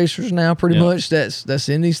road racers now, pretty much that's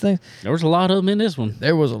in these things. There was a lot of them in this one.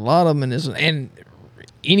 There was a lot of them in this one, and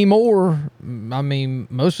anymore, I mean,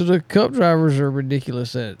 most of the Cup drivers are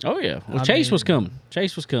ridiculous at. Oh yeah, well Chase was coming,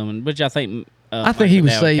 which I think he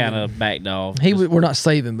was saving. Kind of backed off. We're not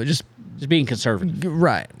saving, but just being conservative,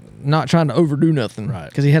 right? Not trying to overdo nothing, right?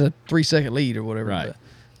 Because he had a 3-second lead or whatever, right?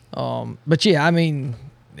 But yeah, I mean,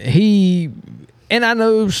 and I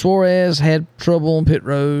know Suarez had trouble on pit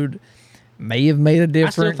road. May have made a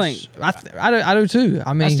difference. I still think I do too.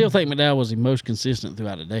 I mean, I still think McDowell was the most consistent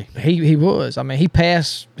throughout the day. He was. I mean, he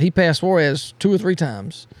passed Suarez 2 or 3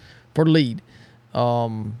 times for the lead.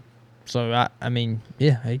 So I mean,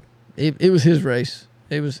 yeah, it was his race.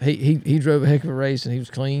 It was he drove a heck of a race and he was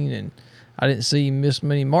clean, and I didn't see him miss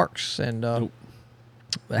many marks. And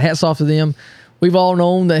hats off to them. We've all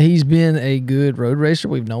known that he's been a good road racer.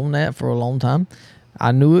 We've known that for a long time.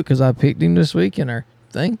 I knew it because I picked him this week in our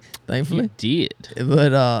thing, thankfully. You did.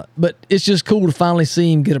 But it's just cool to finally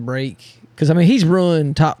see him get a break. Because, I mean, he's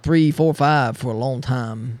run top 3, 4, 5 for a long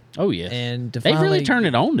time. Oh, yeah. And they've really turned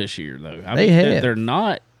it on this year, though. I mean, have. They're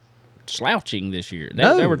not slouching this year. They,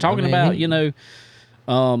 No, they were talking about, he-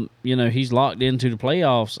 he's locked into the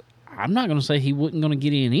playoffs. I'm not going to say he wasn't going to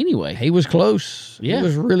get in anyway. He was close. Yeah. He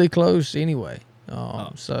was really close anyway.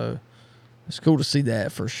 So it's cool to see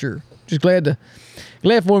that for sure. Just glad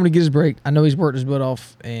for him to get his break. I know he's worked his butt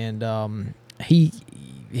off, and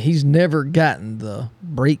he's never gotten the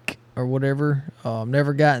break or whatever.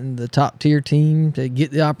 Never gotten the top tier team to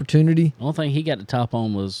get the opportunity. The only thing he got the top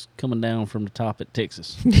on was coming down from the top at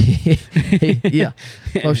Texas. Yeah,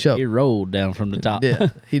 for sure. He rolled down from the top. Yeah,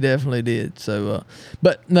 he definitely did. So,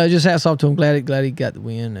 but no, just hats off to him. Glad he got the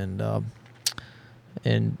win, and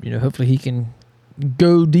hopefully he can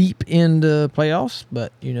go deep in the playoffs.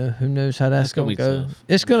 But who knows how that's going to go.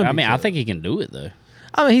 It's going to. I think he can do it though.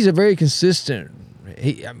 I mean, he's a very consistent.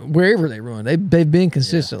 Wherever they run, they've been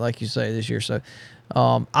consistent, like you say, this year. So,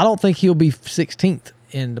 I don't think he'll be 16th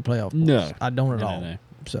in the playoff. No, I don't at all. No.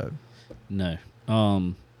 So, no.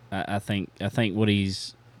 I think what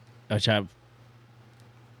which I've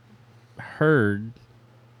heard.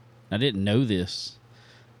 I didn't know this.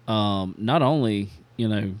 Not only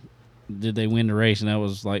did they win the race, and that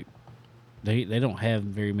was like they don't have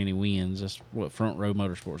very many wins. That's what Front Row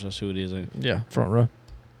Motorsports. That's who it is. yeah, front row.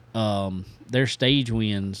 Their stage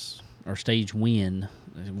wins or stage win,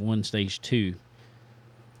 they won stage 2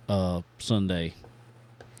 Sunday.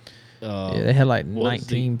 Yeah, they had like what was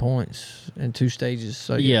 19 points in 2 stages.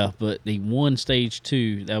 So Yeah, but the one stage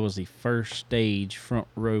 2, that was the first stage Front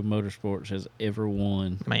Row Motorsports has ever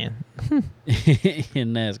won man,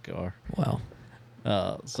 in NASCAR. wow.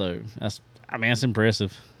 So that's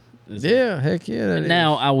impressive. Yeah, heck yeah. That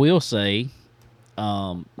Now is. I will say,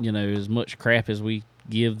 as much crap as we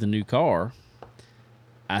give the new car,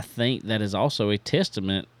 I think that is also a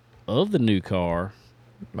testament of the new car,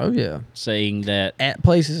 Oh yeah, saying that at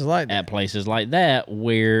places like that. at places like that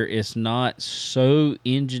where it's not so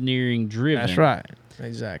engineering driven. That's right.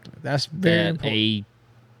 Exactly. That's very important.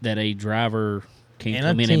 That a driver can And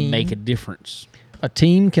come a in and make team. a difference. A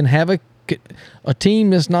team can have a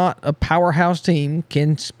team that's not a powerhouse team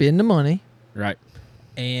can spend the money Right.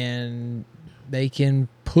 and they can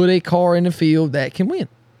put a car in the field that can win.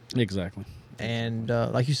 Exactly. And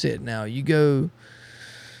like you said, now you go.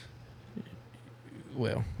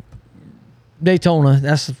 Well, Daytona,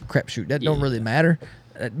 that's a crapshoot. That don't Yeah. really matter.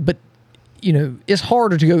 But it's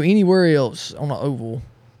harder to go anywhere else on an oval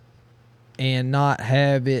and not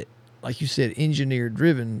have it, like you said, engineer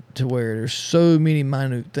driven to where there's so many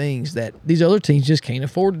minute things that these other teams just can't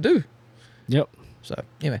afford to do. Yep. So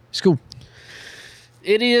anyway, it's cool.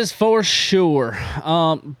 It is for sure.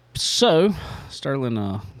 So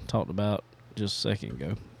Sterling talked about just a second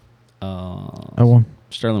ago. I won.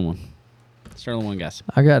 Sterling won. Sterling won, guys.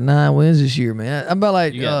 I got 9 wins this year, man. I'm about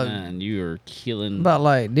like You got 9. You are killing. about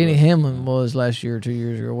like Denny Hamlin was last year, 2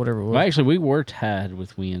 years ago, whatever it was. Well, actually, we were tied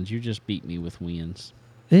with wins. You just beat me with wins.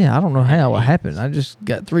 Yeah, I don't know how it happened. I just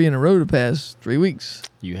got 3 in a row the past 3 weeks.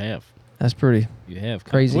 You have. That's pretty. You have.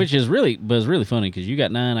 Crazy. Which is really funny because you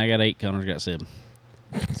got 9, I got 8, Connor's got 7.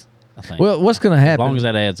 I think. Well, what's going to as happen? long as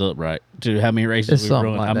that adds up right to how many races It's we've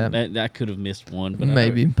something run. like I could have missed one, but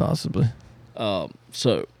Maybe, possibly.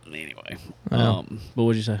 So anyway, Well. but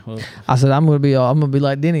what'd you say? Well, I said I'm gonna be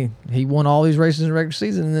like Denny. He won all these races in the regular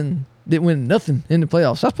season and then didn't win nothing in the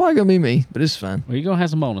playoffs. That's probably gonna be me, but it's fine. you're gonna have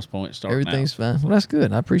some bonus points starting Everything's out. fine. Well, that's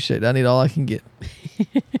good. I appreciate it. I need all I can get.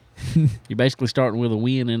 You're basically starting with a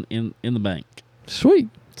win in the bank. Sweet.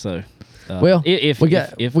 So, Well, if we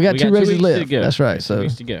got 2 races weeks left. to go. That's right. 2 So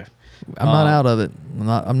weeks to go. I'm not out of it.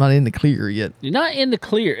 I'm not in the clear yet. You're not in the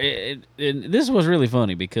clear. And this was really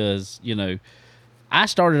funny because I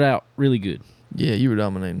started out really good. Yeah, you were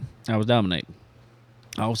dominating. I was dominating.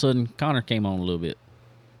 All of a sudden, Connor came on a little bit.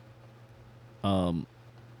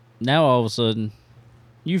 Now all of a sudden,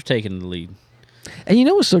 you've taken the lead. And you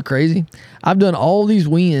know what's so crazy? I've done all these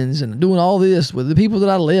wins and doing all this with the people that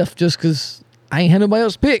I left just because I ain't had nobody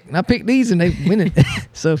else pick. And I picked these and they winning.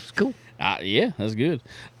 So it's cool. Yeah, that's good.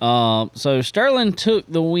 So Sterling took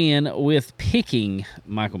the win with picking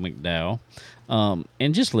Michael McDowell.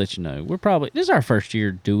 And just to let you know, this is our first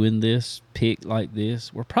year doing this pick like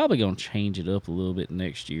this. We're probably going to change it up a little bit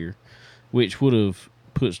next year, which would have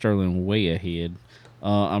put Sterling way ahead.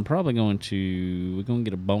 I'm probably we're going to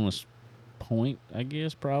get a bonus point, I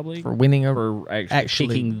guess, probably. For winning For actually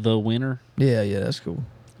picking the winner. Yeah, that's cool.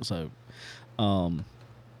 So, we're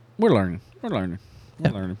learning.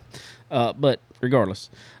 But regardless,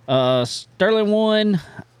 Sterling won.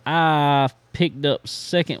 I picked up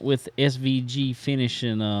second with SVG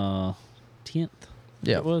finishing 10th.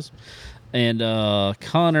 Yeah. It was. And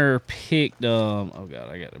Connor picked I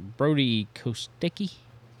got it. Brody Kostecki.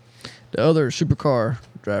 The other supercar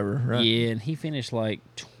driver, right? Yeah, and he finished like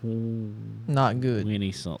Not good.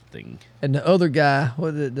 20 something. And the other guy,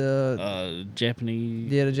 what is it? The Japanese.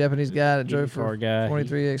 the Japanese guy that drove for car guy.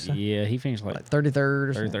 23X. Yeah, he finished like 33rd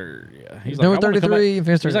or something. 33rd. Yeah, he's Number like, I wanna come 33. back-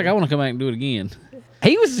 finished He's like, 33rd. I want to come back and do it again.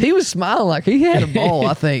 He was smiling like he had a ball.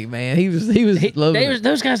 I think, man, he was loving it.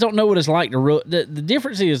 Those guys don't know what it's like to rub. The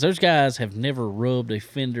difference is those guys have never rubbed a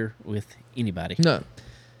fender with anybody. No.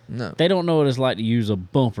 They don't know what it's like to use a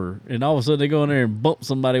bumper, and all of a sudden they go in there and bump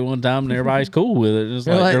somebody one time, and everybody's cool with it. It's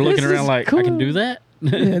They're like like, they're looking "This around is like, I cool." can do that.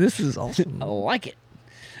 Yeah, this is awesome. I like it.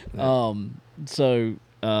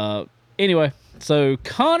 Anyway, so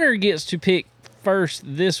Connor gets to pick first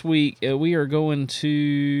this week. We are going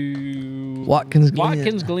to Watkins Glen.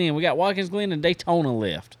 Watkins Glen. We got Watkins Glen and Daytona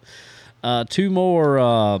left. 2 more.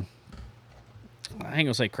 I ain't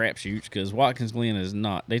gonna say crapshoots because Watkins Glen is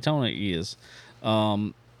not. Daytona is.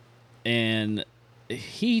 And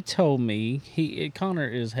he told me Connor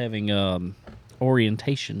is having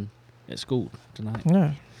orientation at school tonight.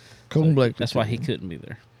 Yeah. Colin Blakely. That's why he couldn't be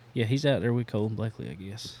there. Yeah, he's out there with Colin Blakely, I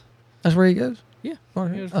guess. That's where he goes. Yeah. Oh,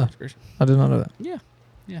 He was oh. first. I did not know that. Yeah.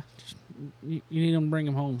 Just you need them to bring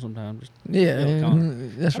them home sometime. Just Yeah, tell Connor.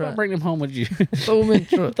 that's How about right. bring them home with you. Throw them in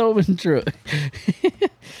the truck. Throw them in the truck.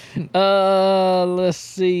 Let's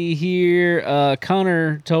see here.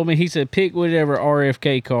 Connor told me, he said, pick whatever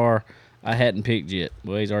RFK car I hadn't picked yet.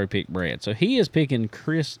 Well, he's already picked Brad. So he is picking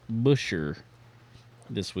Chris Buescher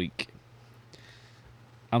this week.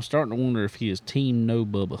 I'm starting to wonder if he is team no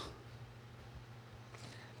Bubba.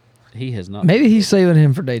 He has not. Maybe he's saving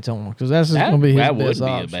him for Daytona because that's going to be his that best wouldn't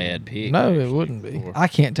option. be a bad pick. No, actually, it wouldn't be. for- I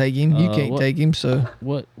can't take him. You can't what- take him. So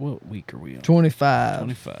What week are we on? 25.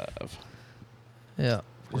 25. Yeah,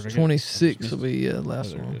 Where'd I go? 26 will be Oh,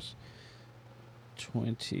 last there it one. is.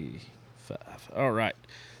 25. All right.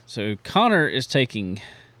 So Connor is taking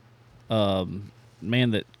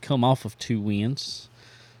man that come off of 2 wins,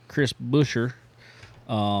 Chris Buescher.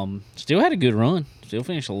 Still had a good run. Still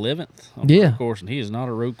finished 11th on the Yeah. road course, and he is not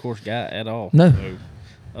a road course guy at all. No. So,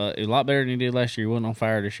 it was a lot better than he did last year. He wasn't on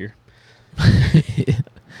fire this year.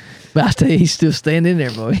 But I tell you, he's still standing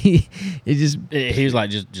there, boy. He just He was like,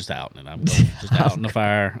 just out, and I'm going, just out in the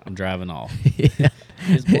fire. I'm driving off.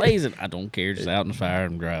 It's blazing. I don't care. Just out in the fire.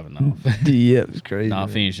 I'm driving off. yeah, it was crazy. Not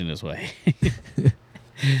man. finishing this way.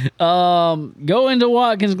 Going to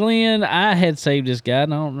Watkins Glen. I had saved this guy.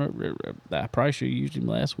 And I don't know. I probably should have used him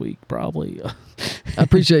last week. Probably. I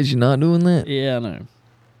appreciate you not doing that. Yeah, I know.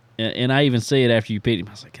 And I even said after you picked him,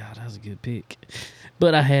 I was like, God, that was a good pick.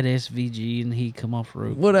 But I had SVG and he come off the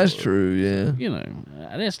road. Well, that's true. Yeah. You know,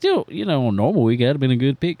 that's still, on a normal week, that'd have been a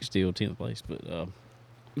good pick, still 10th place.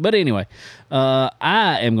 But anyway,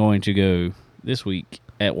 I am going to go this week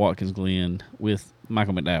at Watkins Glen with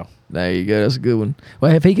Michael McDowell. There you go. That's a good one.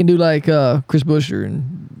 Well, if he can do like Chris Buescher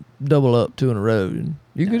and double up 2 in a row, then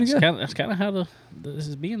you're good to go. That's kind of how this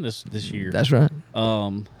has been this year. That's right.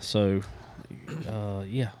 So,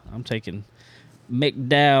 yeah, I'm taking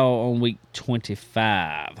McDowell on week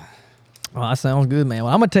 25. Well, that sounds good, man.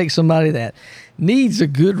 Well, I'm gonna take somebody that needs a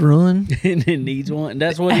good run. And it needs one. And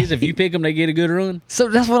that's what it is. If you pick them, they get a good run. So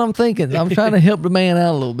that's what I'm thinking. I'm trying to help the man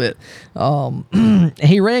out a little bit.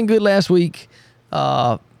 He ran good last week.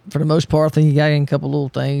 For the most part, I think he got in a couple little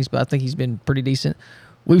things, but I think he's been pretty decent.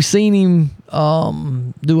 We've seen him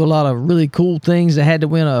do a lot of really cool things. He had to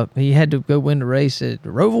go win the race at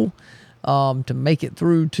Roval to make it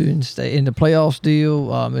through to stay in the playoffs deal.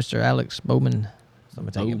 Mr. Alex Bowman.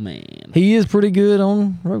 Oh, man. He is pretty good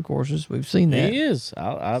on road courses. We've seen that. He is.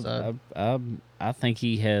 I think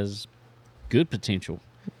he has good potential.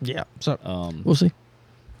 Yeah. So We'll see.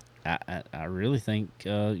 I really think,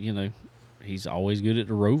 he's always good at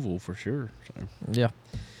the Roval for sure. So. Yeah.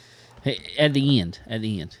 Hey, at the end,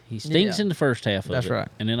 he stinks Yeah. in the first half of That's it, right.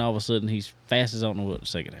 and then all of a sudden he's fast as I don't know what the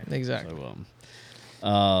second half. Exactly.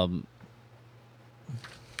 So,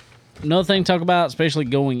 another thing to talk about, especially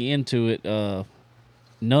going into it,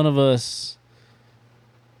 none of us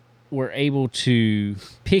were able to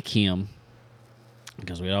pick him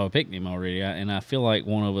because we all picked him already, and I feel like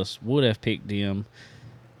one of us would have picked him.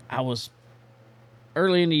 I was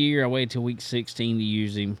early in the year. I waited till week 16 to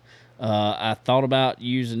use him. I thought about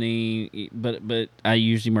using him, but I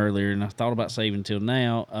used him earlier, and I thought about saving till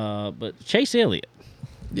now. But Chase Elliott,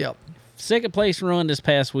 Yep. second place run this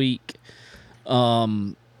past week, he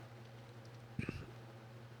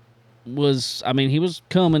was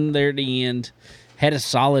coming there at the end, had a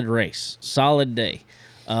solid race, solid day.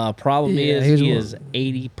 Problem Yeah, is he he was is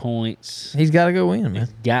 80 points. He's got to go win, man.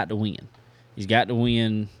 Got to win. He's got to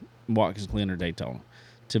win Watkins Glen or Daytona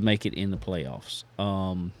to make it in the playoffs.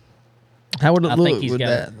 How would it I look think he's with got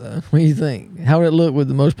that, though? What do you think? How would it look with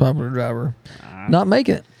the most popular driver not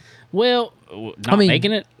making it? Well, not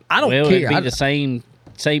making it. I don't well, care. It'd be the same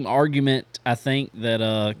argument I think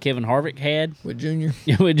that Kevin Harvick had With Junior?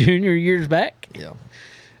 with Junior years back. Yeah.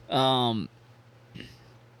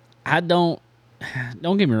 I don't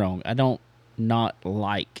get me wrong. I don't not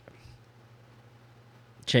like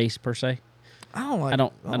Chase per se. I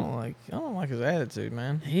don't like his attitude,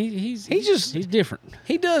 man. He's just- different.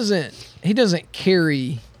 He doesn't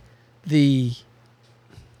carry the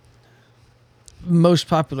most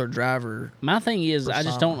popular driver. My thing is, I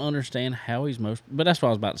just Persona. don't understand how he's most. But that's what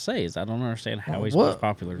I was about to say. Is I don't understand how he's What? most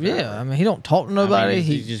popular. Driver. Yeah, I mean, he don't talk to nobody.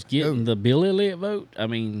 He's just getting the Bill Elliott vote. I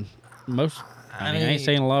mean, I ain't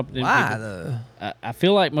saying a lot of them why people. though? I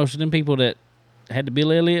feel like most of them people that had the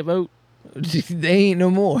Bill Elliott vote, They ain't no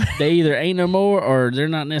more. they either ain't no more or they're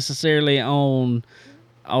not necessarily on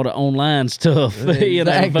all the online stuff.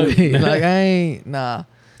 Exactly. Voting. Like I ain't nah.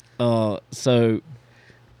 So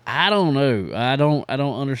I don't know. I don't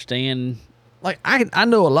understand. Like I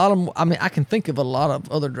know a lot of. I mean, I can think of a lot of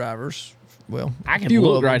other drivers. Well, I can few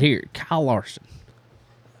look of right them. here. Kyle Larson.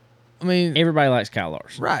 I mean, Everybody likes Kyle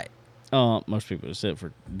Larson. right. Most people, except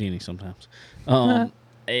for Denny sometimes.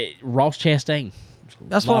 Ross Chastain.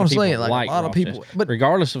 That's A lot what I'm of people saying. Like a lot of Ross people, Chastain. but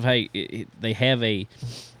Regardless of how they have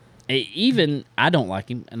even I don't like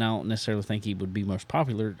him, and I don't necessarily think he would be most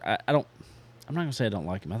popular. I don't. I'm not gonna say I don't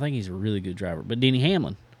like him. I think he's a really good driver. But Denny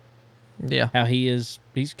Hamlin, yeah, how he's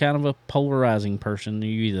kind of a polarizing person.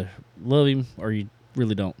 You either love him or you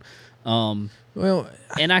really don't. well,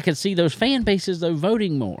 And I could see those fan bases though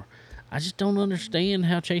voting more. I just don't understand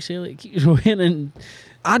how Chase Elliott keeps winning.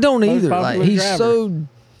 I don't Most either. Like popular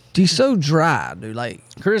he's so dry, dude. Like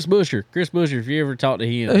Chris Buescher, if you ever talk to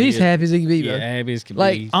him, he's happy as he can be, bro. Yeah, happy as can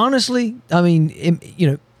Like be. honestly, I mean,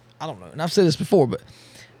 I don't know, and I've said this before, but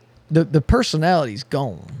the personality's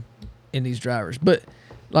gone in these drivers. But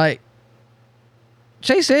like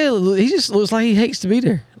Chase Elliott, he just looks like he hates to be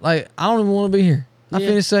there. Like I don't even want to be here. I Yeah.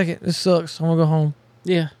 finished second. This sucks. I'm gonna go home.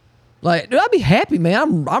 Yeah. Like, dude, I'd be happy,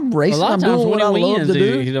 man. I'm A racing. lot I'm of times doing when what I he love wins, to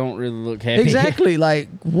do. he don't really look happy. Exactly. Like,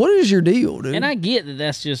 what is your deal, dude? And I get that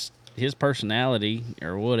that's just his personality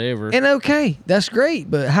or whatever. And okay, that's great.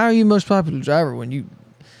 But how are you most popular driver when you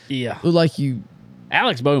Yeah. look like you?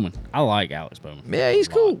 Alex Bowman. I like Alex Bowman. Yeah, he's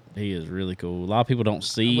a lot. cool. He is really cool. A lot of people don't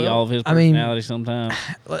see Well, all of his I mean- personality sometimes.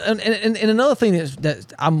 And another thing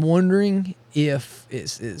that I'm wondering if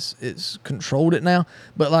it's controlled it now.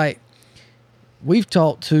 But like, we've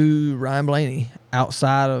talked to Ryan Blaney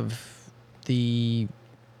outside of the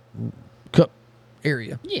Cup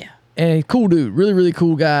area. Yeah. And cool dude, really, really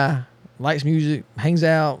cool guy, likes music, hangs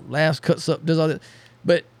out, laughs, cuts up, does all that.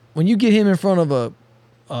 But when you get him in front of a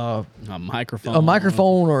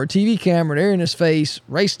microphone or a TV camera, they're in his face,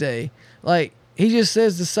 race day, like he just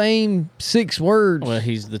says the same 6 words. Well,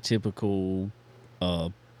 he's the typical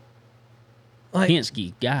like,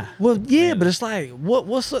 Penske guy. well, yeah, but it's like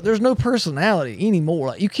what's up? There's no personality anymore.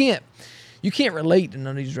 Like you can't relate to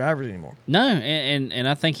none of these drivers anymore. No, and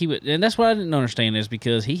I think he would, and that's what I didn't understand is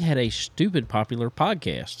because he had a stupid popular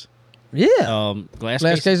podcast. Yeah. Glass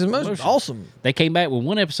Case Case of of Motion. Motion. Awesome. They came back with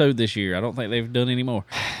one episode this year. I don't think they've done any more.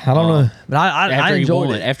 I don't know, but I enjoyed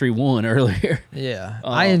it. After he won earlier. Yeah,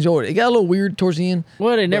 I enjoyed it. It got a little weird towards the end.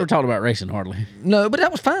 Well, they never talked about racing hardly. No, but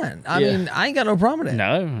that was fine. I Yeah. mean, I ain't got no problem with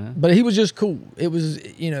that. No. But he was just cool. It was,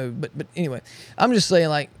 but anyway, I'm just saying,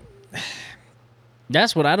 like,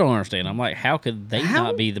 That's what I don't understand. I'm like, how could they How?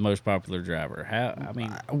 not be the most popular driver? How? I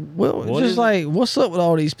mean, well, What just is like, what's up with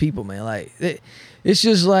all these people, man? Like, it's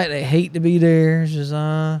just like they hate to be there. It's just,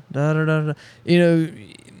 da da da da.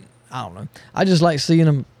 I don't know. I just like seeing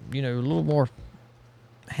them, a little more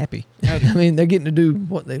happy. I mean, they're getting to do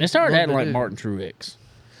what they. they started love acting to like do. Martin Truex.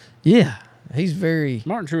 Yeah, he's very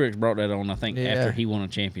Brought that on, I think, Yeah. after he won a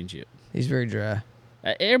championship. dry.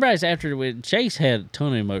 Everybody's after it. Chase had a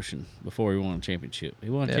ton of emotion before he won a championship. He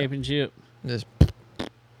won a Yeah. championship. Just,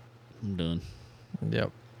 I'm done. yep.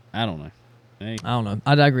 I don't know. Hey, I don't know.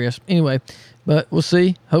 I digress. Anyway, but we'll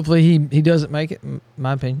see. Hopefully he doesn't make it.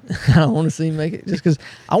 My opinion. I don't want to see him make it just because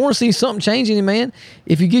I want to see something changing him, man.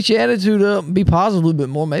 If you get your attitude up and be positive a little bit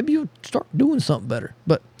more, maybe you'll start doing something better.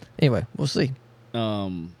 But anyway, we'll see.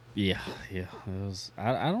 yeah. It was,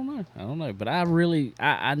 I don't know. But I really,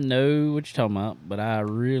 I know what you're talking about. But I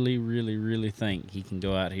really, really, really think he can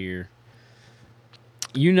go out here.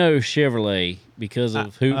 Chevrolet because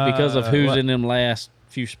of who's what? in them last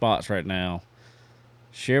few spots right now.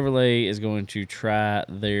 Chevrolet is going to try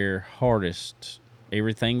their hardest,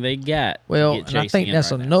 everything they got. Well, to get and I Chase think in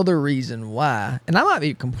that's right now. another reason why, and I might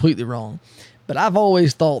be completely wrong, but I've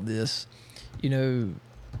always thought this, there's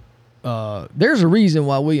a reason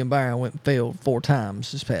why William Byron went and failed 4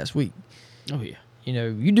 times this past week. Oh yeah.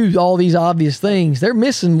 You do all these obvious things. They're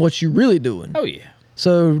missing what you're really doing. Oh yeah.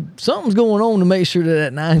 So something's going on to make sure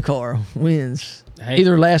that 9 car wins Hey.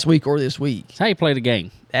 either last week or this week. It's how you play the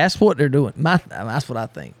game. That's what they're doing. That's what I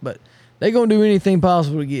think. But they're going to do anything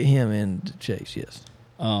possible to get him in to Chase. Yes,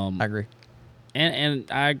 I agree. And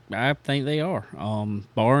I think they are.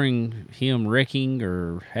 Barring him wrecking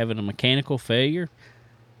or having a mechanical failure,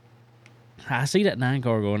 I see that 9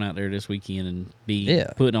 car going out there this weekend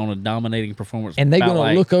and putting on a dominating performance. And they're about gonna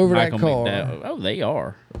like look over that Michael car. McDowell. Oh, they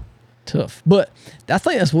are. Tough. But I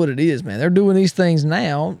think that's what it is, man. They're doing these things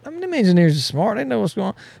now. I mean, them engineers are smart. They know what's going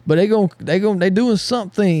on. But they doing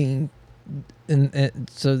something, and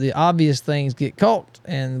so the obvious things get caught,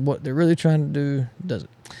 and what they're really trying to do doesn't.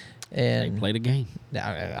 They And play the game.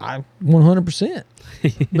 I 100%.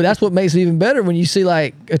 But that's what makes it even better when you see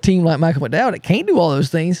like a team like Michael McDowell that can't do all those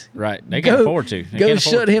things. Right. They can afford to. They Go can't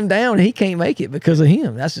afford shut him down. And he can't make it because of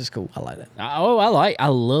him. That's just cool. I like that. I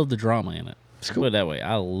love the drama in it. It's Put it that way.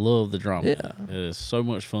 I love the drama. Yeah. In it. It is so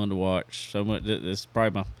much fun to watch. So much. It's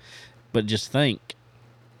probably my. But just think.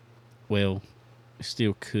 Well,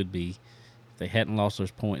 still could be. If they hadn't lost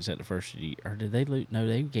those points at the first year. Or did they lose? No,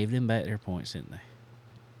 they gave them back their points, didn't they?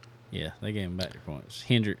 Yeah, they gave them back their points.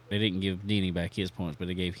 Hendrick, they didn't give Denny back his points, but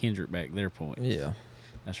they gave Hendrick back their points. Yeah.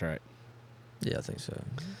 That's right. Yeah, I think so.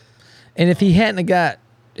 And if he hadn't got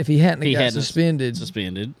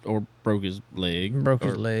suspended or broke his leg.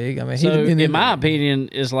 His leg. I mean, so in my opinion,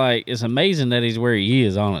 it's amazing that he's where he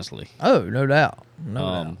is, honestly. Oh, no doubt. No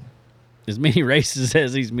doubt. As many races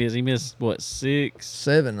as he's missed. He missed, what, 6?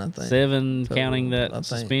 7, I think. 7, counting that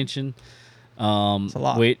suspension. It's a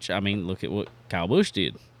lot. Which, I mean, look at what Kyle Busch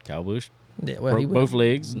did. Kyle Busch broke both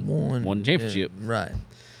legs and won the championship. Right.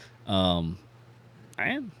 And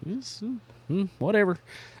whatever.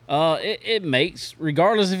 It makes,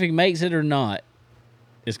 regardless if he makes it or not,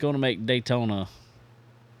 it's going to make Daytona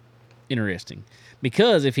interesting.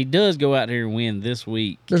 Because if he does go out there and win this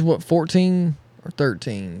week. There's 14 or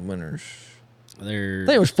 13 winners? I think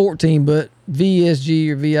it was 14, but VSG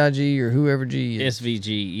or VIG or whoever G is.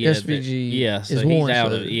 SVG. Yeah. SVG. Yeah. So he's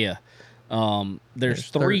out of it. Yeah. There's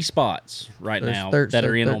 3 spots right now that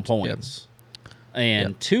are in on points. Yep.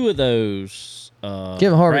 And 2 of those,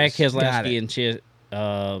 Kevin Harvick, Brad Keselowski and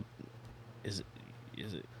is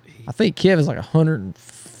it? I think Kevin's like 100.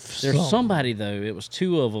 There's somebody though. It was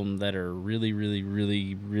 2 of them that are really, really,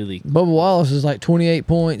 really, really. Bubba Wallace is like 28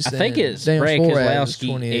 points. I think it's Brad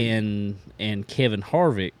Keselowski and Kevin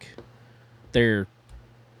Harvick. They're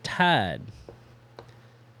tied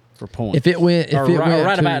for points. If it went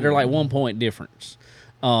right about, they're like 1 point difference.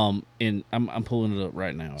 And I'm pulling it up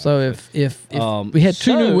right now. So if we had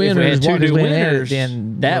 2 new winners,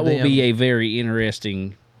 then that will be a very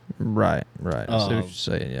interesting. Right. I see what you're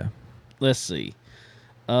saying. Yeah. Let's see.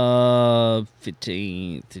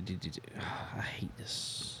 15. I hate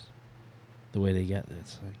this. The way they got that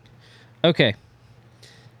thing. Okay.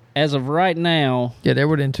 As of right now. Yeah, they're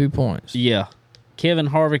within 2 points. Yeah. Kevin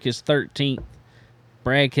Harvick is 13th.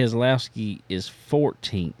 Brad Keselowski is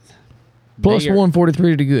 14th. Plus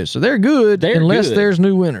 143 to good. So they're good unless there's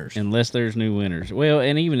new winners. Well,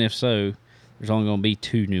 and even if so, there's only going to be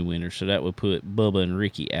 2 new winners. So that would put Bubba and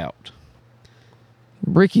Ricky out.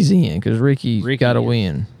 Ricky's in because Ricky got to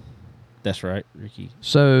win. That's right, Ricky.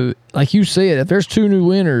 So, like you said, if there's 2 new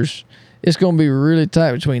winners, it's going to be really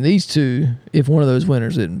tight between these 2 if one of those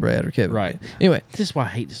winners isn't Brad or Kevin. Right. Anyway. This is why I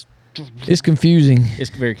hate this. It's confusing. It's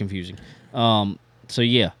very confusing. So,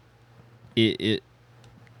 yeah.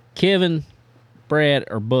 Kevin, Brad,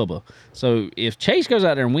 or Bubba. So, if Chase goes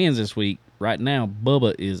out there and wins this week, right now,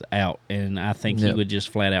 Bubba is out, and I think he would just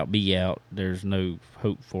flat out be out. There's no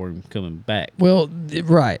hope for him coming back. Well,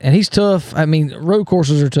 right, and he's tough. I mean, road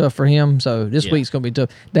courses are tough for him, so this week's going to be tough.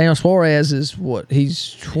 Daniel Suarez is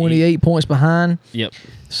He's 28 points behind. Yep.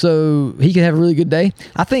 So he could have a really good day.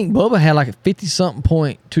 I think Bubba had like a 50-something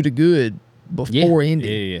point to the good before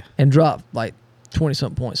Indy, and dropped like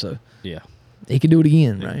 20-something points. So yeah. He could do it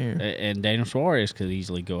again right here. And Daniel Suarez could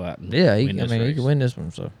easily go out and win this race. He could win this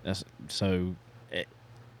one.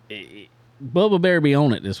 Bubba better be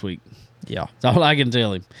on it this week. Yeah. That's all I can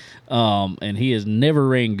tell him. And he has never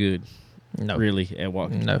ran good. No. Really, at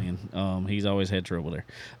Watkins. No. He's always had trouble there.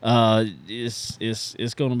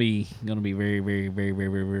 It's gonna be very, very, very, very, very,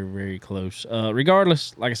 very, very close.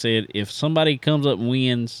 Regardless, like I said, if somebody comes up and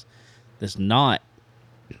wins that's not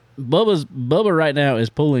Bubba right now is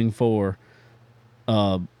pulling for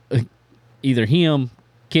either him,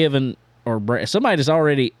 Kevin, or Brad. Somebody that's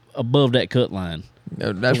already above that cut line.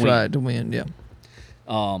 No, that's right, to win, yeah.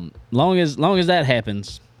 Long as that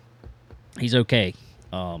happens, he's okay.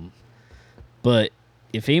 But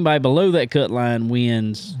if anybody below that cut line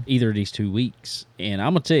wins either of these 2 weeks, and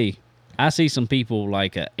I'm gonna tell you, I see some people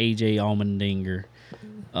like a AJ Allmendinger,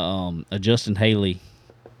 a Justin Haley,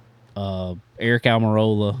 Eric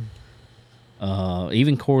Almirola,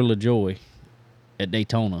 even Corey LaJoy at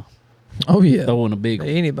Daytona. Oh yeah, throwing a big.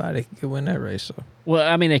 Anybody could win that race. So. Well,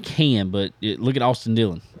 I mean they can, but look at Austin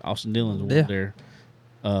Dillon. Austin Dillon's there.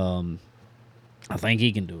 I think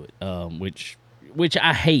he can do it. Which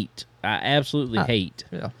I hate. I absolutely hate.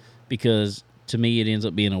 Yeah. Because to me it ends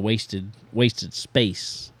up being a wasted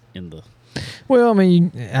space in the. Well, I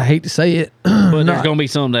mean, I hate to say it, but there's going to be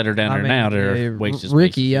some that are down there now that are wasted space.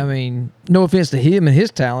 Ricky, I mean, no offense to him and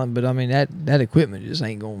his talent, but I mean that equipment just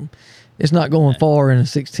ain't going. It's not going far in a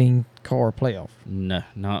 16-car playoff. No,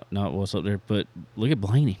 not what's up there. But look at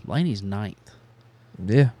Blaney. Blaney's 9th.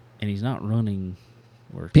 Yeah. And he's not running.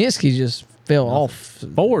 Penske just fell off.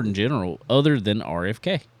 Ford in general, other than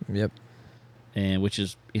RFK. Yep. And which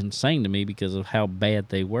is insane to me because of how bad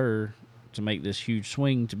they were to make this huge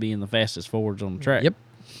swing to being the fastest Fords on the track. Yep.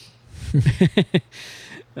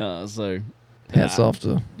 So Hats off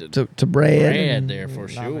to Brad. Brad there for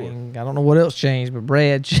sure. I don't know what else changed, but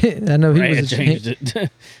Brad. I know he was changed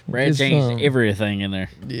it. Brad changed everything in there.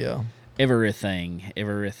 Yeah. Everything.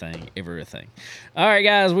 All right,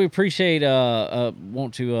 guys, we appreciate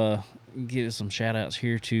want to give some shout outs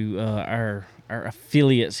here to our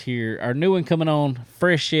affiliates here. Our new one coming on,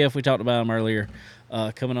 Fresh Chef. We talked about them earlier.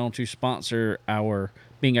 Coming on to sponsor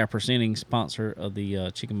being our presenting sponsor of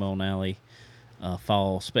the Chicken Bone Alley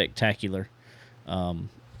Fall Spectacular.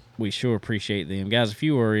 We sure appreciate them. Guys, if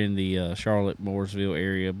you are in the Charlotte, Mooresville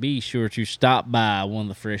area, be sure to stop by one of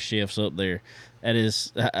the Fresh Chefs up there. That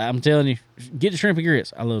is, I'm telling you, get the shrimp and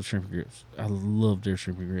grits. I love shrimp and grits. I love their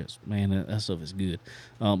shrimp and grits. Man, that stuff is good.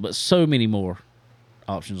 But so many more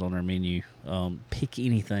options on our menu. Pick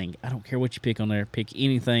anything. I don't care what you pick on there. Pick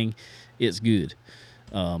anything. It's good.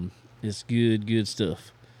 It's good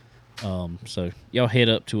stuff. So y'all head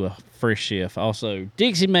up to a Fresh Chef. Also,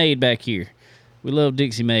 Dixie Made back here. We love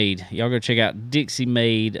Dixie Made. Y'all go check out Dixie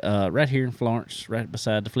Made right here in Florence, right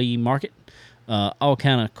beside the flea market. All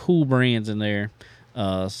kind of cool brands in there.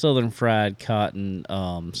 Southern Fried Cotton,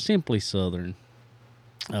 Simply Southern,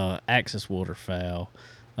 Axis Waterfowl,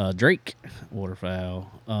 Drake Waterfowl,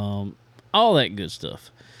 all that good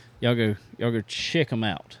stuff. Y'all go check them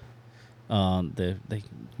out. They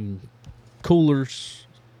coolers,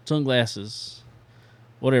 sunglasses,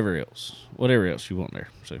 whatever else you want there.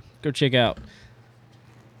 So go check out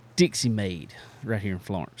Dixie Made right here in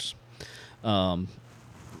Florence.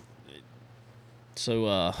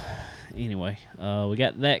 Anyway, we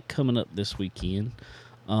got that coming up this weekend.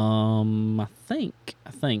 I think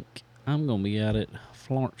I'm gonna be out at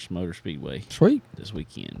Florence Motor Speedway. Sweet. This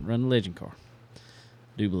weekend, run the legend car.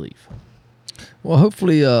 Do believe. Well,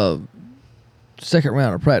 hopefully, second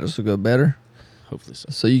round of practice will go better. Hopefully so.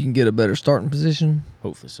 So you can get a better starting position.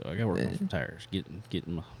 Hopefully so. I got to work on some tires, getting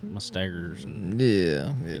my staggers, and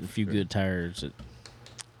Yeah, getting a few good tires,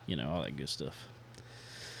 all that good stuff.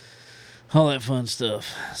 All that fun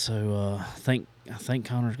stuff. So I think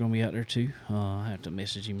Connor's gonna be out there too. I have to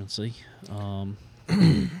message him and see.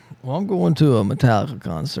 Well, I'm going to a Metallica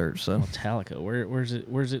concert, so Metallica.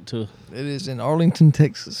 Where's it to? it is in Arlington,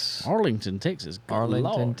 Texas. Arlington, Texas. Good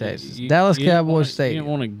Arlington, Lord. Texas. Dallas Cowboys Stadium.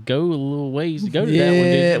 You didn't want to go a little ways to go to Yeah, that one,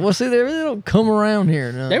 did you? well, see, they really don't come around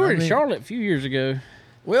here. No. They were in Charlotte a few years ago.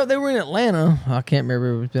 Well, they were in Atlanta. I can't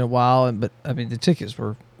remember. It's been a while, but I mean, the tickets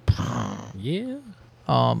were. Yeah.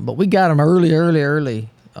 But we got them early.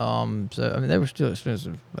 So I mean, they were still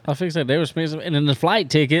expensive. I fixed that. They were expensive, and then the flight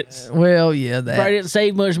tickets. Well, yeah, that Probably didn't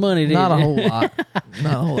save much money, did not it? a whole lot.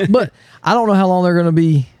 Not a whole lot. But I don't know how long they're going to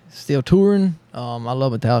be still touring. I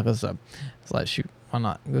love Metallica, so it's like, shoot, why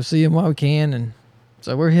not go see them while we can? And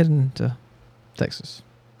so we're heading to Texas.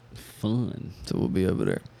 Fun. So we'll be over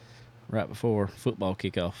there Right before football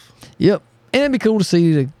kickoff. Yep. And it'd be cool to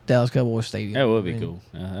see the Dallas Cowboys Stadium. That would be cool.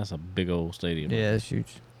 That's a big old stadium. Yeah, it's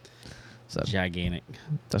huge. So Gigantic.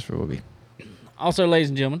 that's where we'll be. Also, ladies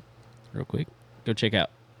and gentlemen, real quick, go check out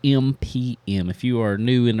MPM. If you are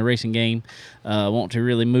new in the racing game, want to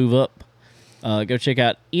really move up, go check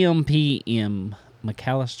out MPM,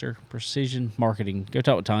 McAllister Precision Marketing. Go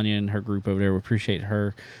talk with Tanya and her group over there. We appreciate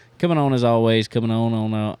her coming on as always, coming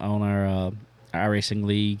on our iRacing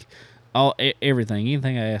League. Everything,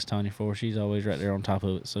 anything I ask Tanya for, she's always right there on top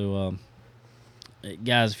of it. So,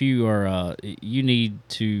 guys, if you are, you need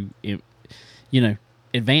to,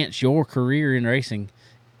 advance your career in racing,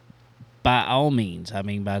 by all means. I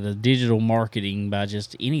mean, by the digital marketing, by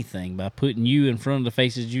just anything, by putting you in front of the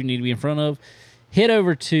faces you need to be in front of, head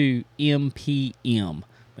over to MPM,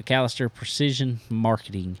 McAllister Precision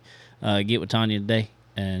Marketing. Get with Tanya today,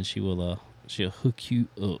 and she'll hook you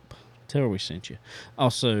up. Tell her we sent you.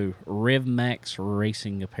 Also, RevMax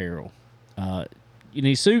Racing Apparel. You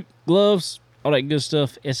need suit, gloves, all that good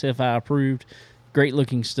stuff. SFI approved. Great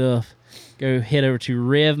looking stuff. Go head over to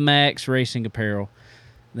RevMax Racing Apparel.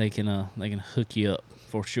 They can hook you up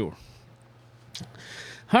for sure.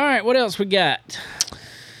 All right, what else we got?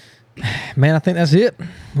 Man, I think that's it.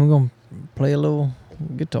 We're gonna play a little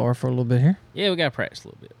guitar for a little bit here. Yeah, we gotta practice a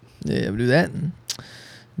little bit. Yeah, we'll do that and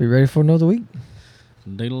be ready for another week.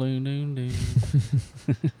 Doodle-oo-doo-doo.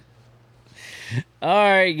 All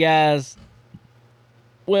right, guys.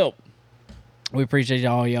 Well, we appreciate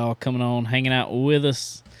y'all coming on, hanging out with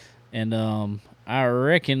us, and I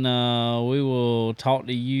reckon we will talk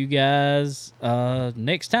to you guys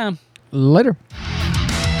next time. Later.